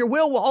will, then your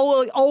will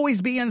will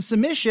always be in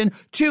submission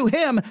to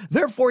him.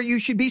 Therefore, you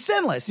should be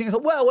sinless. And you go,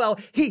 well,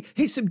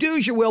 he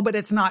subdues your will, but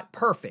it's not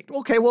perfect.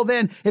 Okay, well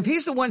then, if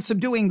he's the one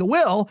subduing the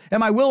will,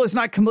 and my will is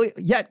not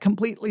yet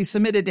completely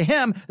submitted to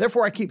him,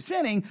 therefore I keep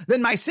sinning,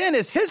 then my sin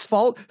is his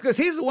fault because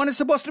he's the one who's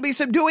supposed to be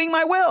subduing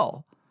my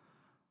will.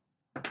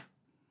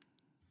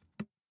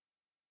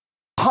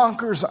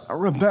 Conquers our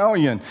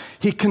rebellion.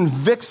 He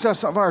convicts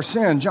us of our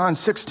sin. John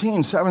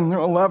 16, 7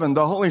 through 11.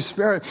 The Holy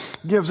Spirit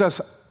gives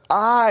us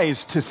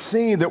eyes to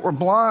see that we're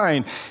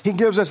blind. He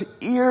gives us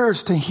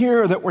ears to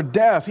hear that we're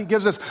deaf. He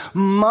gives us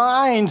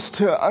minds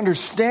to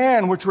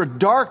understand which were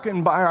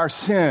darkened by our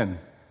sin.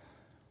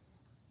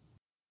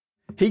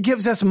 He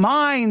gives us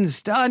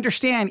minds to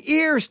understand,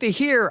 ears to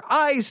hear,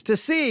 eyes to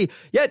see.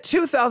 Yet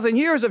 2,000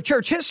 years of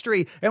church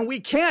history, and we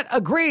can't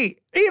agree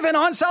even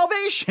on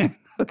salvation.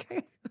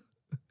 Okay?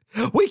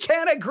 We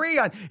can't agree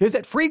on, is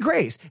it free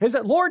grace? Is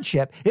it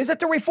lordship? Is it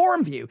the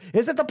Reformed view?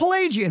 Is it the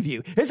Pelagian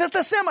view? Is it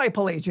the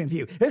semi-Pelagian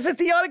view? Is it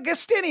the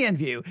Augustinian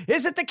view?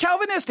 Is it the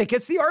Calvinistic?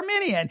 It's the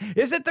Arminian.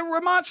 Is it the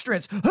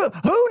Remonstrance?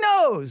 Who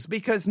knows?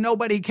 Because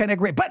nobody can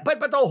agree. But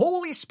the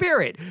Holy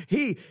Spirit,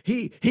 he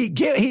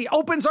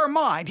opens our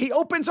mind. He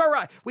opens our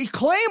eye. We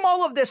claim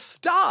all of this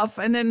stuff,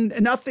 and then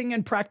nothing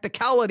in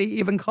practicality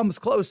even comes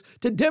close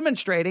to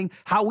demonstrating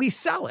how we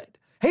sell it.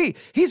 Hey,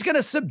 he's going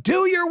to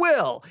subdue your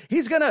will.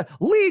 He's going to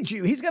lead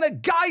you. He's going to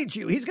guide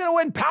you. He's going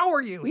to empower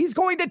you. He's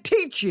going to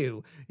teach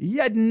you.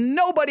 Yet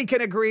nobody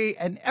can agree,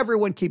 and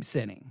everyone keeps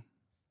sinning.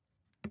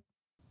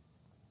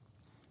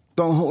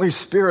 The Holy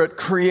Spirit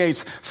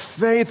creates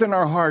faith in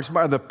our hearts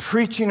by the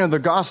preaching of the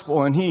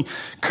gospel, and he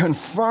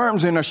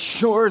confirms and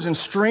assures and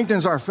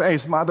strengthens our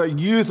faith by the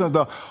use of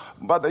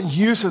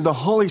the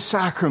holy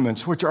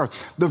sacraments, which are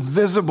the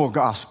visible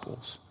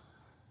gospels.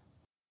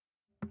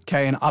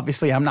 Okay, and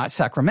obviously I'm not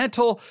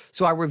sacramental,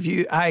 so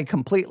I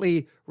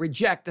completely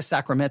reject the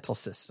sacramental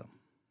system.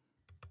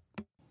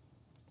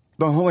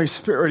 The Holy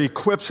Spirit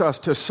equips us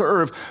to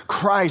serve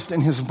Christ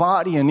and his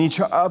body and each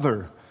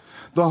other.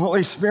 The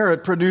Holy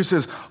Spirit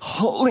produces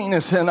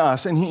holiness in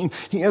us, and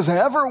he is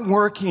ever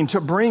working to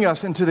bring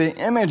us into the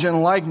image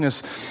and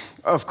likeness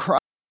of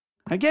Christ.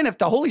 Again, if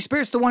the Holy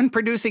Spirit's the one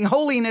producing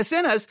holiness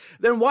in us,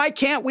 then why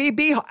can't we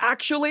be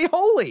actually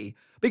holy?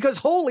 Because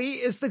holy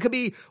could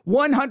be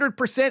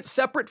 100%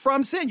 separate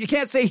from sin. You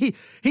can't say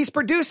he's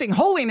producing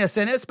holiness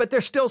in us, but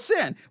there's still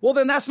sin. Well,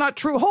 then that's not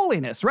true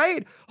holiness,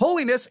 right?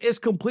 Holiness is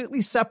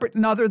completely separate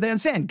and other than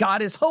sin.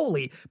 God is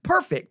holy,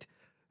 perfect.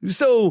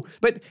 So,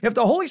 but if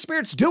the Holy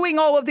Spirit's doing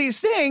all of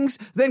these things,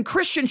 then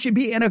Christians should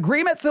be in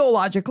agreement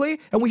theologically,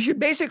 and we should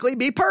basically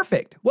be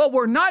perfect. Well,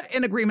 we're not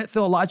in agreement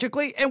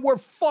theologically, and we're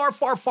far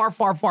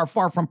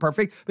from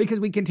perfect because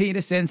we continue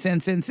to sin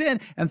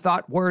in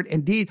thought, word,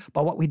 and deed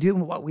by what we do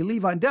and what we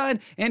leave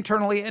undone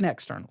internally and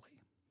externally.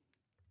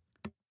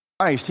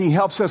 Christ, he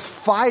helps us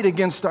fight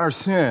against our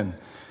sin.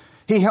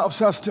 He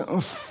helps us to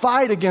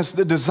fight against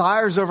the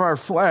desires of our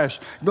flesh.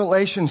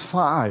 Galatians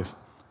 5.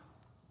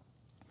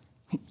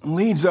 He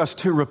leads us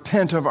to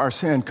repent of our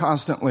sin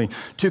constantly,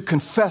 to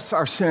confess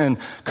our sin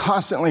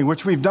constantly,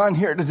 which we've done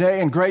here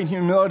today in great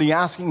humility,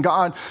 asking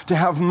God to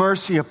have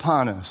mercy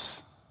upon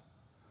us.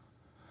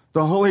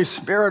 The Holy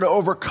Spirit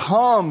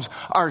overcomes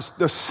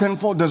the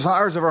sinful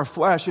desires of our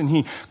flesh, and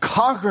he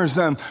conquers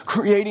them,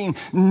 creating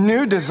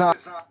new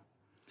desires.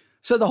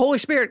 So the Holy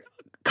Spirit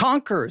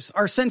conquers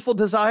our sinful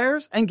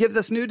desires and gives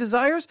us new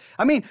desires.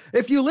 I mean,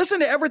 if you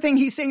listen to everything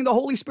he's saying the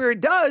Holy Spirit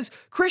does,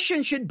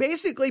 Christians should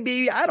basically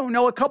be,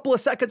 a couple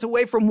of seconds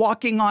away from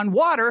walking on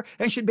water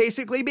and should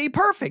basically be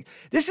perfect.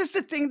 This is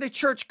the thing the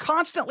church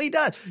constantly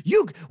does.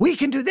 We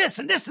can do this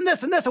and this and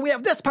this and this, and we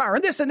have this power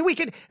and this, and we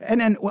can,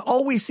 and then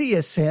all we see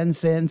is sin.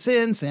 So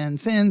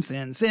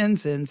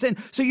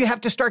you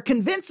have to start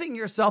convincing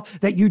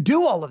yourself that you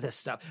do all of this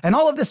stuff, and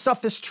all of this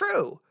stuff is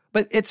true.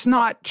 But it's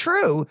not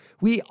true.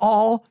 We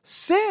all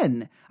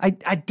sin. I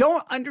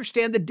don't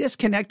understand the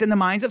disconnect in the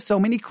minds of so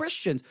many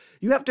Christians.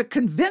 You have to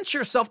convince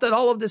yourself that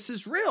all of this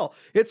is real.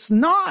 It's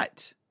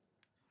not.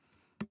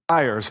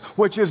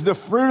 Which is the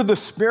fruit of the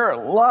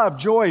Spirit: love,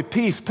 joy,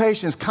 peace,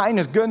 patience,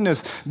 kindness,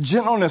 goodness,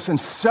 gentleness, and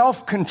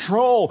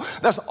self-control.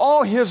 That's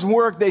all his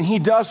work that he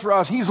does for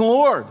us. He's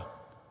Lord.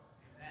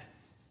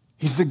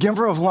 He's the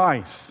giver of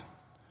life.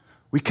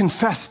 We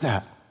confess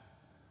that.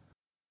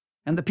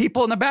 And the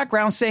people in the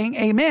background saying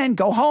amen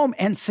go home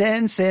and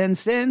sin, sin,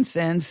 sin,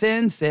 sin,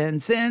 sin, sin,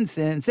 sin,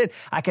 sin, sin.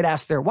 I could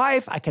ask their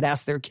wife. I could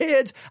ask their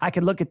kids. I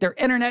could look at their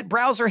internet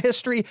browser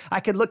history. I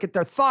could look at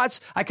their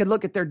thoughts. I could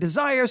look at their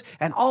desires.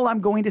 And all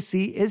I'm going to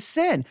see is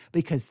sin,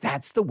 because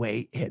that's the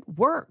way it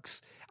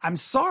works. I'm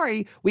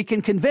sorry, we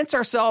can convince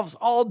ourselves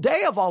all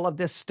day of all of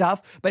this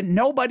stuff, but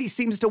nobody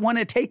seems to want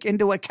to take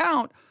into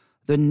account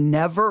the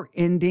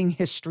never-ending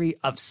history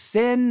of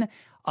sin,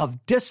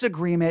 of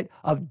disagreement,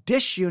 of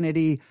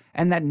disunity,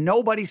 and that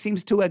nobody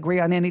seems to agree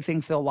on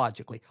anything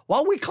theologically.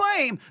 While we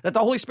claim that the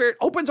Holy Spirit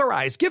opens our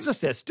eyes, gives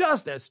us this,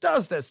 does this,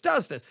 does this,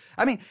 does this.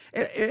 I mean,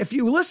 if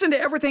you listen to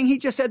everything he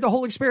just said the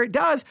Holy Spirit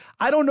does,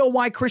 I don't know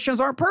why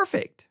Christians aren't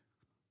perfect.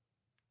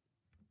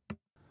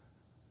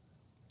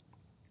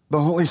 The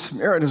Holy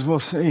Spirit, as we'll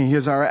see, he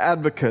is our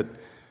advocate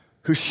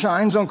who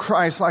shines on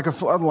Christ like a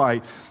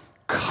floodlight,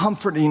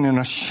 comforting and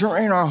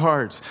assuring our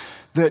hearts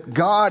that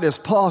God, as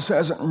Paul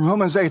says in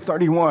Romans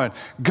 8:31,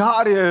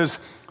 God is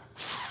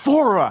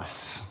for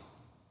us.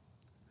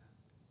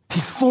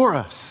 He's for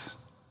us.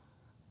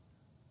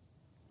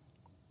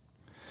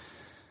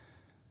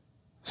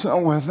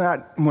 So with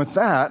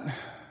that,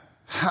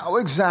 how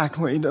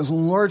exactly does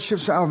Lordship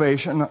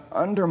salvation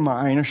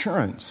undermine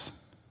assurance?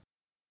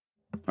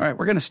 All right,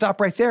 we're going to stop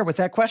right there with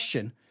that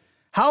question.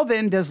 How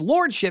then does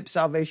Lordship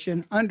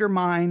salvation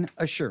undermine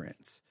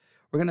assurance?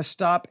 We're going to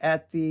stop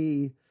at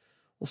we'll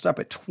stop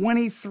at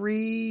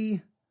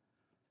 23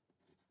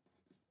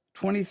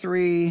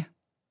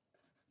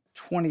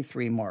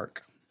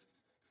 mark.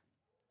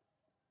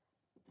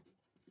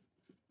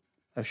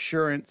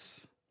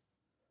 Assurance.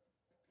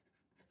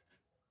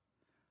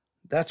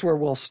 That's where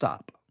we'll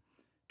stop.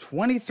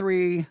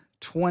 23,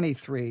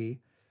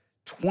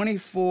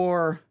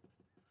 24,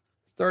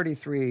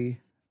 33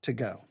 to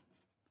go.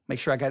 Make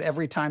sure I got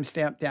every time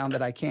stamp down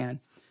that I can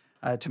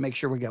to make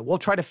sure we go. We'll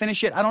try to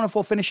finish it. I don't know if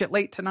we'll finish it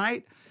late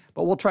tonight,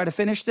 but we'll try to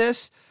finish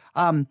this.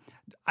 I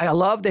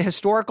love the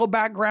historical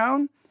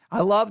background. I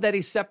love that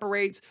he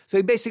separates. So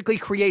he basically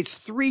creates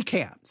three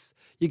camps.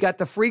 You got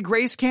the free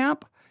grace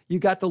camp, you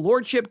got the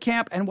Lordship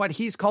camp, and what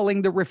he's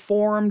calling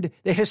the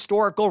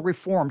historical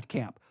reformed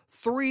camp.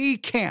 Three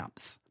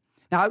camps.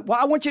 Now,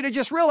 I want you to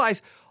just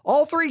realize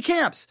all three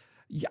camps,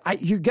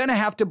 you're going to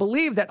have to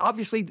believe that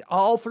obviously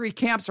all three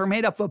camps are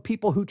made up of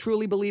people who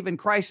truly believe in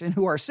Christ and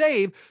who are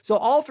saved. So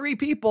all three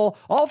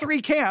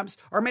camps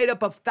are made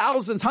up of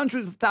thousands,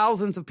 hundreds of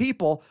thousands of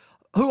people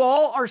who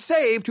all are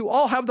saved, who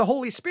all have the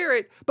Holy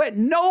Spirit, but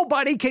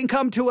nobody can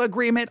come to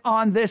agreement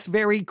on this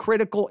very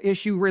critical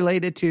issue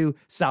related to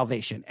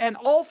salvation. And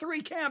all three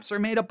camps are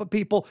made up of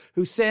people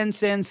who sin,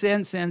 and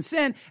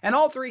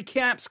all three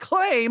camps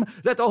claim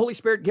that the Holy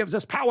Spirit gives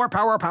us power, but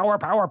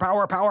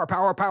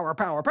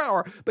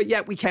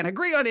yet we can't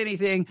agree on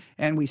anything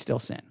and we still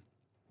sin.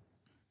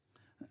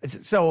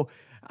 So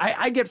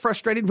I get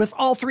frustrated with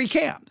all three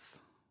camps.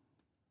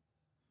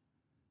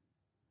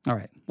 All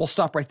right, we'll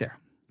stop right there.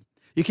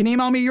 You can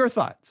email me your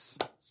thoughts.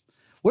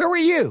 Where were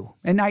you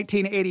in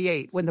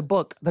 1988 when the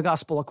book, The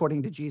Gospel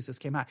According to Jesus,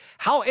 came out?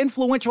 How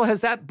influential has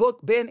that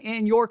book been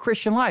in your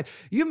Christian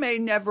life? You may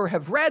never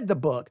have read the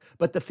book,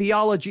 but the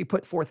theology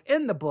put forth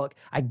in the book,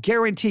 I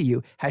guarantee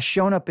you, has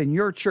shown up in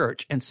your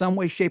church in some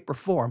way, shape, or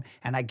form,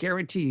 and I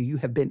guarantee you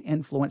have been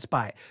influenced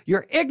by it.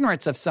 Your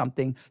ignorance of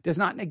something does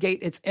not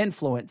negate its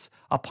influence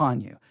upon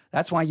you.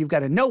 That's why you've got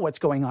to know what's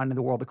going on in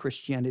the world of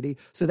Christianity,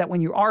 so that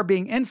when you are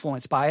being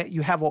influenced by it,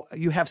 you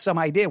have some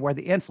idea where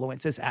the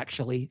influence is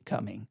actually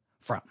coming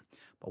from.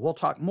 But we'll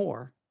talk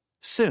more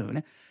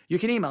soon. You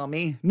can email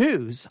me,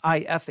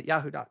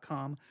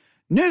 newsif@yahoo.com,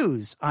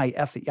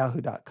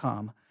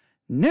 newsif@yahoo.com,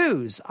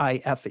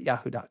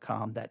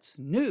 newsif@yahoo.com. That's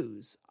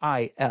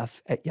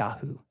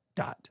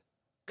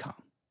newsif@yahoo.com.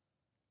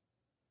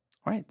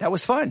 All right, that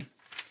was fun.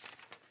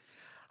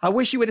 I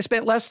wish you would have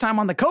spent less time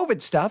on the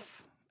COVID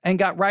stuff and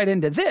got right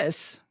into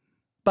this,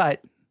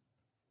 but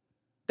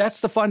that's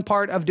the fun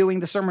part of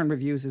doing the sermon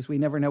reviews, is we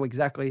never know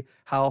exactly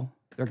how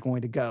they're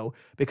going to go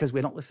because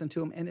we don't listen to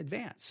them in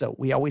advance. So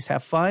we always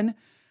have fun.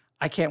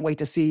 I can't wait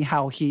to see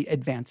how he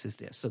advances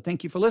this. So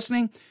thank you for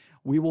listening.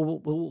 We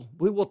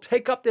will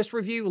take up this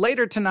review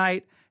later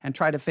tonight and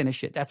try to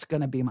finish it. That's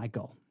going to be my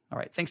goal. All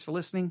right. Thanks for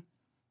listening.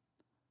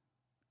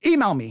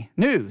 Email me,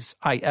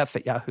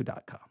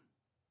 newsif@yahoo.com. All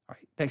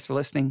right. Thanks for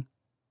listening.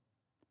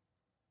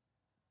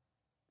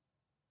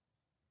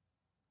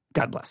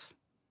 God bless.